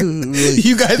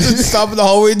 You guys would stop in the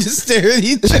hallway and just stare at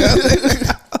each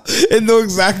other and know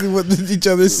exactly what each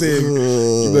other's saying.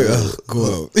 You'd be like, oh, go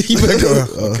out. You'd be like,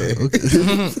 oh, okay.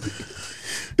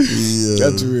 Yeah.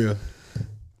 That's real.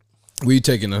 Where you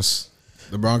taking us?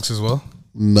 The Bronx as well?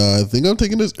 Nah, I think I'm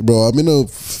taking this. Bro, I'm in a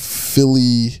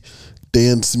Philly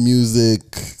dance music.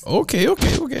 Okay.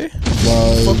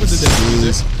 Vibes. Fuck with the dance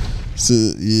music. So,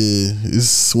 yeah,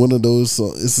 it's one of those.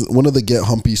 It's one of the Get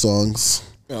Humpy songs.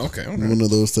 Oh, okay. One of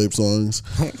those type songs.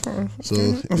 Okay. So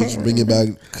just bring it back.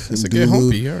 It's a Get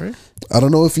Humpy, all right. I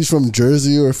don't know if he's from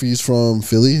Jersey or if he's from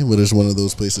Philly, but it's one of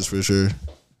those places for sure.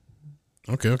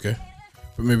 Okay.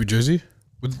 But maybe Jersey?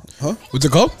 What's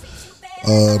it called?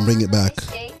 Bring It Back.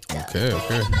 Okay.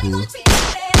 Cool.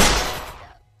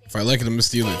 If I like it, I'm gonna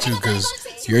steal it too, because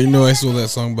you already know I stole that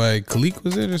song by Khalik,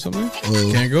 was it, or something?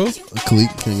 Can't Go? Khalik,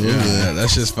 Can't Go, yeah.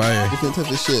 That's just fire. Different type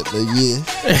of shit, but yeah.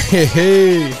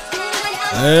 Hey,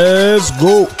 let's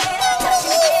go.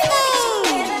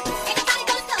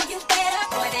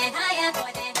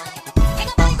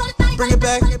 Bring it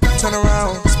back, turn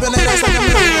around, spin that ass like a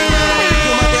merry-go-round. Do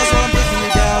my dance while I'm picking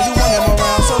you down. You want him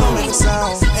around, so don't make a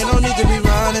sound. Ain't no need to be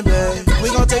running, babe. We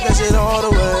gon' take that shit all the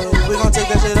way. We gon' take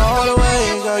that shit all the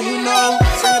way, girl. You know.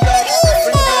 Bring it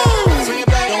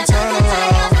back, don't turn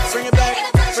around. Bring it back,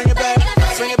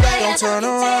 don't turn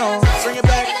around. Bring it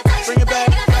back,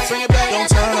 don't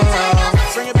turn around.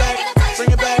 Bring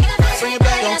it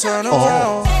back, don't turn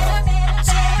around.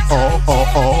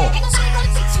 Oh.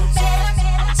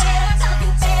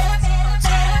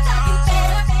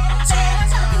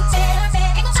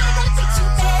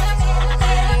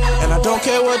 Don't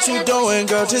care what you doing,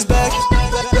 girl, just back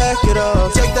it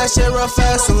up. Take that shit real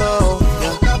fast and low,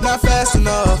 yeah, not fast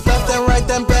enough. Left and right,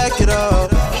 then back it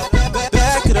up.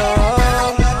 Back it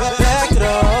up, back it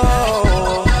up.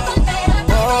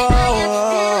 Oh.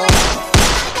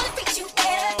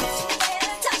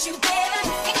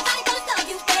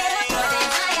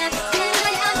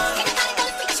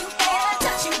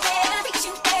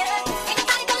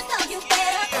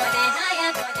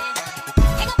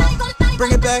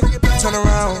 Bring it back, turn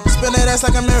around, spin that ass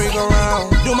like a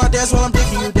merry-go-round. Do my dance while I'm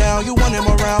taking you down. You want him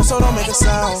around, so don't make a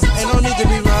sound. Ain't no need to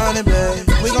be running, babe.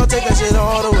 We gon' take that shit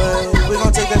all the way. We gon'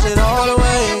 take that shit all the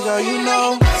way, girl. You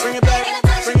know. Bring it back,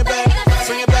 don't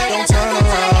turn around.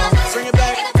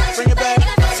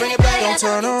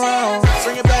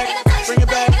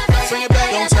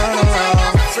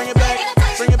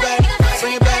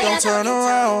 turn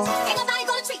around. Ain't nobody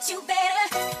gonna treat you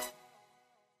better.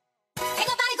 Ain't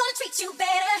nobody gonna treat you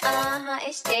better.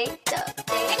 It's J-Dub.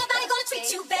 Ain't nobody gonna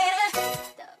treat you better.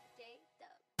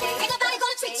 Ain't nobody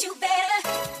gonna treat you better.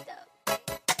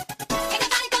 Ain't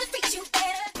nobody gonna treat you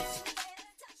better.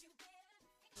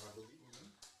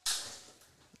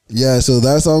 Yeah, so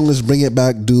that song, let's bring it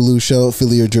back. Dulu, show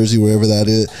Philly or Jersey, wherever that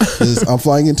is. I'm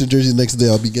flying into Jersey next day.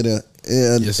 I'll be getting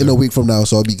in a week from now,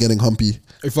 so I'll be getting humpy.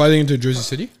 You're flying into Jersey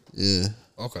City? Yeah.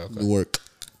 Okay. Newark.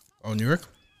 Oh, New York?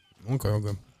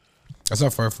 Okay. That's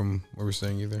not far from where we're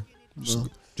staying either.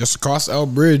 Just across our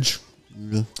bridge.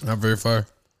 Yeah. Not very far.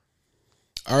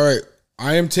 All right.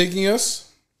 I am taking us.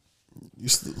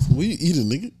 What you eating,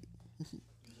 nigga?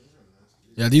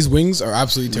 Yeah, these wings are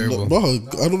absolutely terrible. Bro,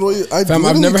 I don't know. I've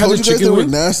never had a chicken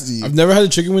wing. Nasty. I've never had a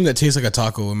chicken wing that tastes like a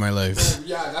taco in my life.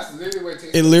 Yeah, that's literally what it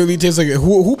tastes. It literally tastes like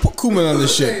who put cumin on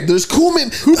this shit? There's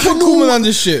cumin. Who put cumin on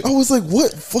this shit? I was like,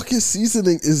 what fucking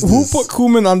seasoning is this? Who put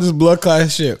cumin on this blood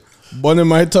clot shit? Bun in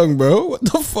my tongue, bro. What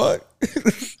the fuck?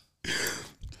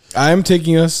 I am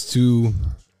taking us to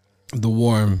the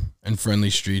warm and friendly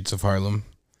streets of Harlem.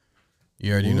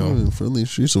 You already know. Friendly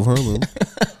streets of Harlem.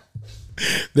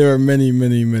 There are many,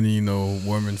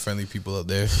 warm and friendly people out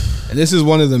there. And this is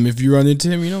one of them. If you run into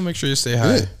him, make sure you say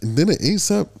hi. Yeah, and then it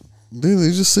ASAP. Then they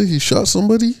just say he shot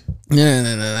somebody.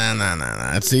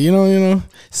 Nah. It's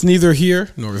it's neither here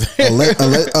nor there.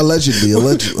 Allegedly.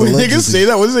 When niggas say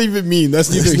that, what does that even mean?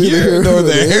 That's neither here nor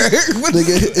there.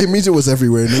 Nigga, it means it was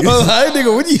everywhere, nigga. Well, hi,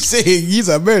 nigga, what are you saying? He's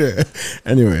a better.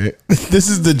 Anyway, this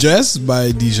is The Dress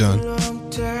by Dijon.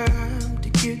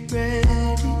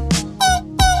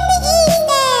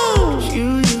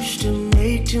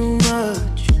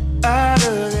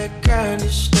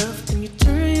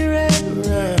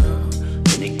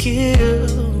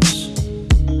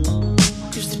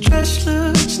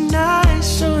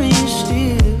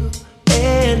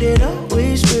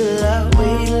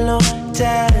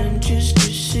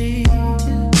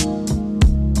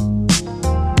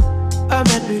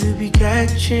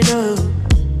 Catching up.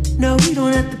 No, we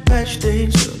don't have to patch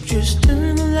things up. Just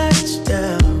turn the lights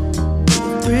down.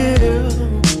 Thrill.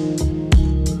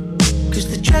 Cause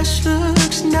the dress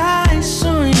looks nice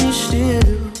on you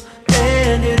still.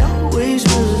 And it always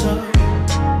was on.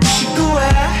 We should go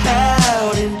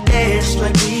out and dance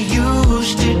like we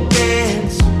used to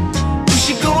dance. We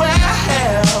should go out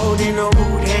and hold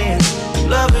hands.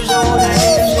 Lovers hold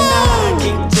hands. And I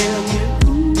can't tell you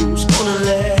who's gonna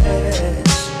last.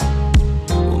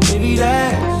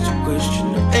 That's a question,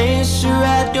 an answer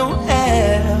I don't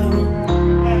have.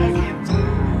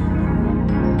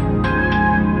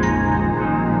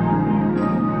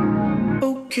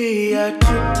 Okay, I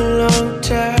took a long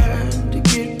time to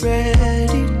get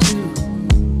ready to.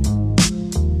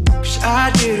 Cause I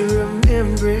didn't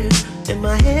remember it, and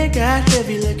my head got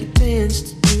heavy like it tends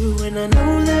to do. And I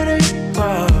know that ain't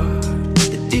part of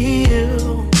the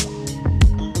deal.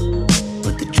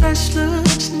 But the dress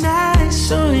looks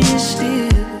nice on you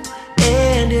still,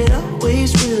 and it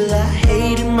always will. I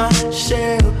hated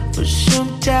myself for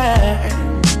some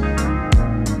time,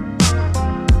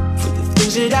 for the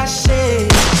things that I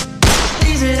said,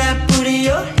 things that I put in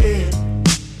your head.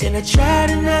 And I tried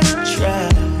and I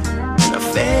tried, and I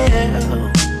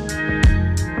failed.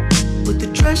 But the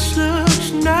dress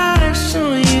looks nice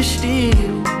on you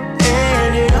still,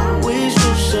 and it always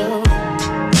will. So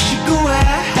we should go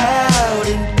out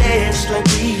and dance like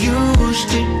we used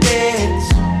to dance.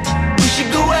 We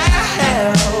should go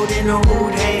out and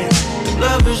hold hands.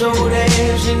 Lovers hold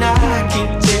hands, and I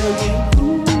can't tell you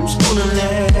who's gonna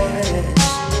last.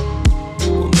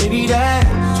 Well, maybe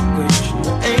that's a question,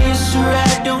 an answer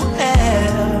I don't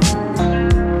have.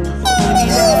 Well, maybe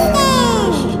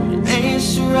that's an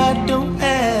answer I don't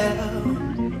have.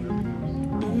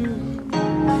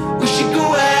 We should go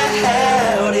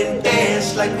out and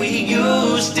dance like we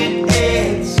used to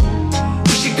dance.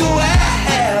 We should go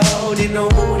out and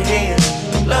hold hands.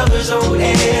 Lovers hold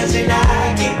hands, and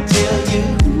I can't tell you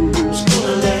who's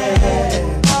gonna last.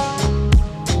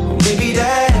 Or maybe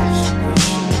that's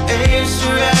an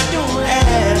answer I don't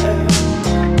have.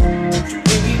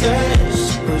 Maybe that's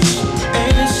an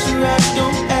answer I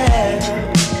don't have.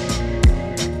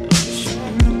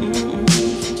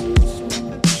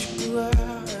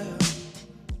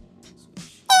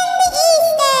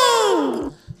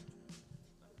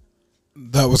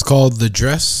 That was called The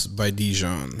Dress by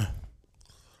Dijon.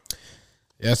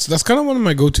 Yeah, that's kind of one of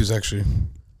my go-tos, actually.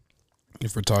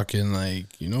 If we're talking like,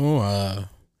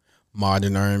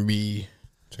 modern R&B,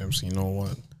 you know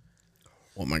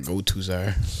what my go-tos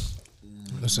are.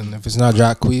 Listen, if it's not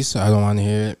Jacquees, I don't want to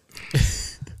hear it.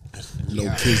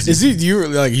 Is he? Do you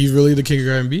like? He's really the king of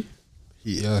R&B?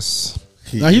 Yes.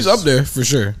 He's up there for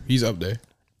sure. He's up there.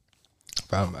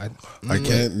 I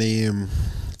can't name.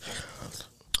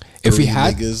 If we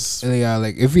had,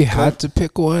 if we had to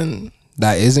pick one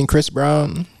that isn't Chris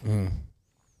Brown,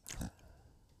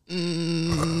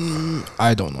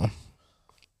 I don't know.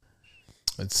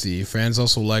 Let's see. Fans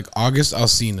also like August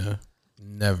Alsina.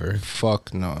 Never.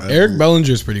 Fuck no. Eric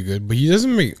Bellinger is pretty good, but he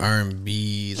doesn't make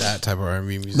R&B, that type of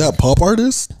R&B music. That pop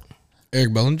artist?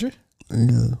 Eric Bellinger?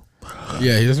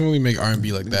 Yeah, he doesn't really make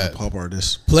R&B like that. Pop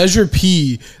artist. Pleasure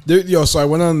P. So I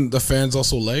went on the Fans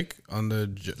Also Like on the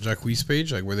Jacquees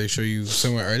page, like where they show you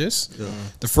similar artists. Yeah.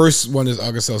 The first one is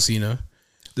August Alsina.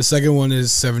 The second one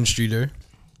is Seven Streeter.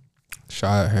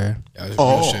 Shout out her. Yeah,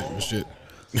 real shit.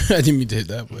 I didn't mean to hit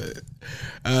that, but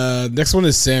next one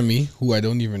is Sammy, who I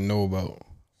don't even know about.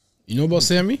 You know about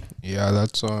Sammy? Yeah,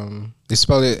 that's they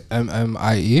spell it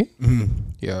MMIE. Mm-hmm.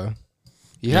 Yeah,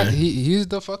 he's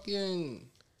the fucking.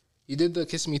 He did the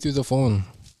Kiss Me Through the Phone.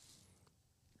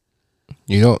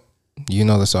 You know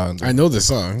the song. I know the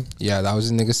song. Yeah, that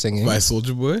was a nigga singing by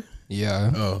Soulja Boy.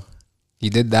 Yeah. Oh, he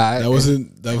did that. That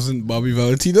wasn't Bobby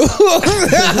Valentino.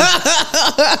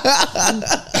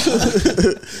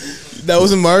 That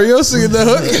wasn't Mario singing the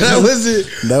hook.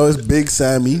 That was Big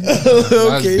Sammy.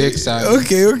 Okay, Big Sammy.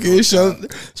 Okay. Shout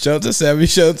out to Sammy.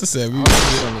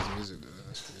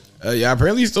 Yeah,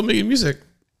 apparently he's still making music.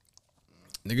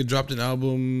 Nigga dropped an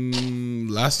album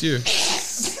last year.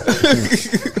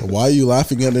 Why are you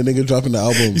laughing at the nigga dropping the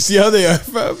album? You see how they are,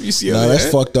 fam? You see how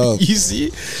that's fucked up. You see?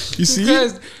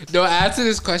 Because, no, answer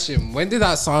this question. When did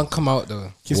that song come out,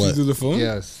 though? Kiss Me Through the Phone?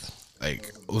 Yes.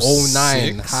 Like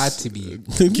 09 had to be.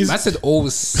 I said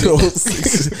 06.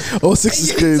 06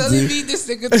 is crazy. Telling me this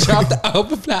nigga dropped the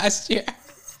album last year.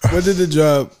 When did it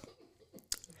drop?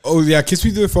 Oh yeah, Kiss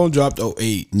Me Through the Phone dropped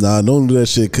 08. Nah, don't do that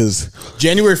shit because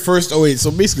January 1st, 08.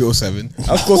 So basically 07.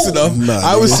 I was close enough.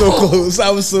 I was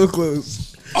so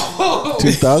close.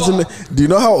 2000. Do you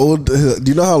know how old? Do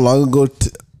you know how long ago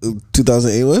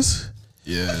 2008 was?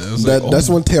 Yeah, that's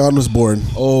when Taeyeon was born.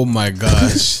 Oh my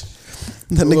gosh.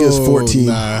 That nigga is 14.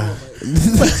 Nah.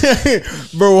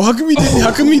 Bro, how come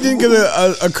he didn't get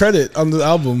a credit on the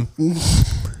album?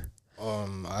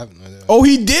 I have no idea. Oh,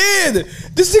 he did.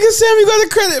 This nigga Sammy got a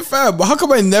credit, fam. But how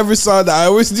come I never saw that? I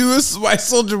always do this by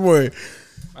Soulja Boy.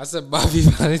 I said Bobby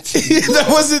Valentino.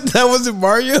 that wasn't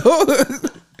Mario.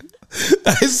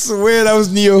 I swear that was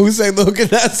Neo who sang the hook in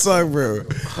that song, bro.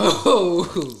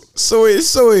 Oh. So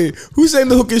wait. Who sang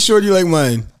the hook in Shorty Like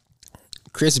Mine?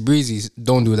 Chris Breezy,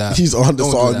 don't do that. He's on the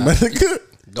song, man.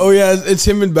 Oh yeah, it's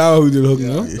him and Bow who did the hook.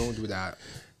 No, don't do that.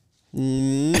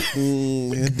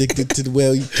 Addicted to the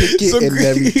well, you kick it, and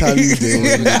every time you do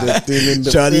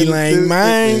it, Shorty Like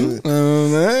Mine,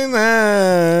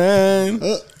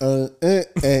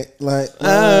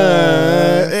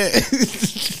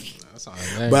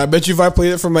 But I bet you if I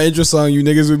played it for my intro song, you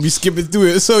niggas would be skipping through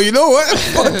it. So you know what?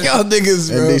 Fuck y'all niggas,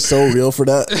 bro. And they so real for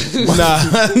that.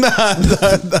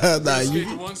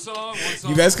 Nah.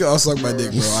 You guys can all suck my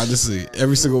dick, bro. Honestly,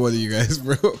 every single one of you guys,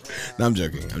 bro. No, I'm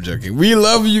joking. We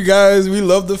love you guys. We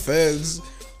love the fans.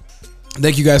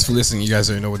 Thank you guys for listening. You guys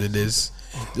already know what it is.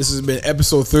 This has been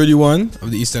episode 31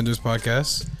 of the EastEnders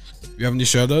podcast. If you have any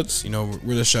shout outs,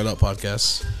 we're the shout out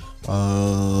podcast.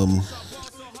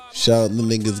 Shout out the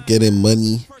niggas getting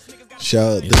money.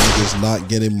 Shout out the niggas not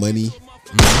getting money.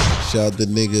 Shout out the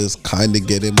niggas kind of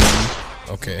getting money.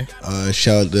 Okay.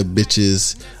 Shout out the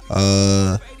bitches.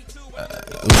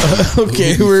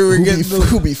 Okay, we're getting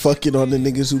who be fucking on the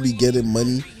niggas who be getting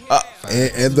money.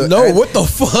 What the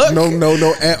fuck? No.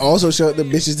 And also shout out the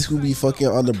bitches who be fucking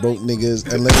on the broke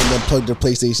niggas and letting them plug their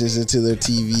PlayStations into their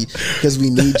TV because we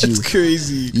need you. That's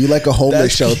crazy. You like a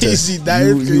homeless shelter. Crazy.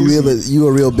 You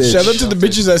a real bitch. Shout out to the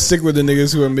bitches that stick with the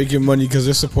niggas who are making money because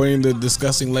they're supporting the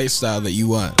disgusting lifestyle that you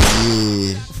want.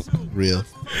 Yeah, real.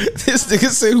 This nigga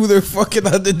say who they're fucking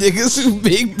on the niggas who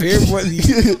make bare money.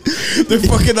 They're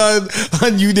fucking on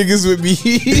you niggas with me.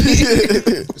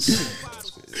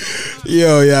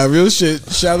 Yo, yeah, real shit.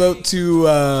 Shout out to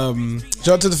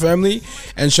the family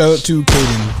and shout out to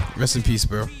Kaden. Rest in peace,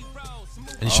 bro.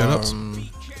 Any shout outs?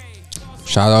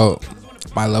 Shout out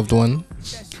my loved one.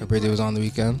 Her birthday was on the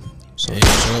weekend. So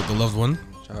shout out the loved one.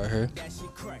 Shout out her.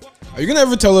 Are you gonna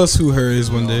ever tell us who her is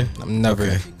one day? Never.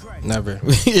 Okay. Never.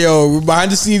 Yo,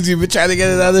 behind the scenes, we've been trying to get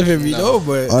it out of him,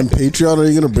 but on Patreon, are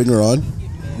you gonna bring her on?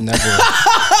 Never.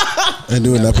 And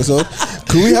do an episode?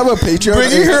 Could we have a Patreon?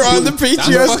 Bringing her on the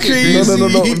Patreon is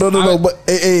crazy. No. But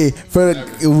hey,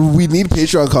 we need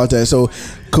Patreon content. So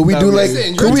could we do like?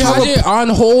 Could we have it on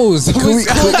holes? Could we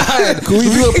do a? Could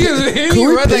we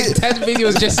run like 10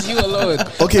 videos just you alone?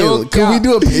 Okay, could we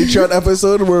do a Patreon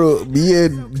episode where me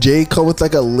and Jay come with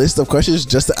like a list of questions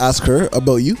just to ask her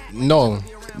about you? No.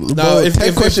 No, if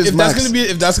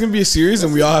that's gonna be a series,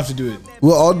 then we all have to do it.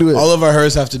 We'll all do it. All of our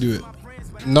hers have to do it.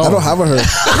 No, I don't have a her.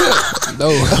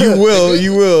 No,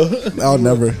 you will. I'll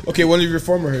never. Okay, one of your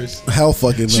former hers. Hell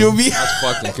fucking no. She'll be. That's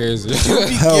fucking crazy.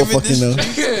 Hell fucking no.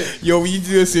 Yo, we need to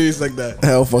do a series like that.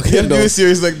 Hell fucking no. Do a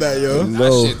series like that, yo.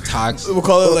 No. That shit toxic. We'll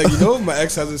call it like, my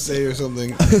ex has to say or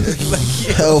something.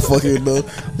 Hell fucking no.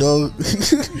 Yo.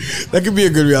 That could be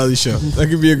a good reality show. That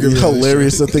could be a good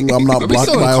hilarious to think I'm not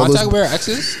blocked by all those. Contact with our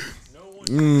exes?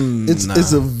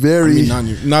 It's a very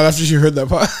not after she heard that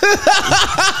part.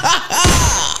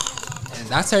 And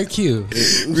that's her cue.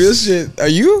 Real shit. Are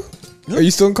you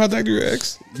still in contact with your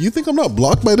ex? You think I'm not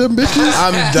blocked by them bitches?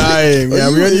 I'm dying. Yeah,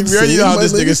 we already know how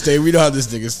this nigga stay. We know how this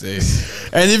nigga stay.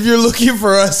 And if you're looking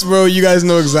for us, bro, you guys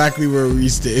know exactly where we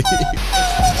stay.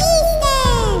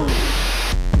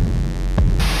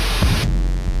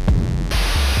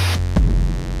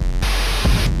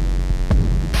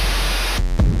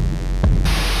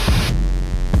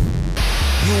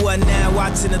 You are now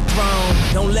watching the throne.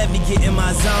 Don't let me get in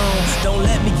my zone. Don't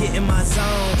let me get in my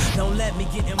zone. Don't let me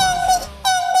get in my zone.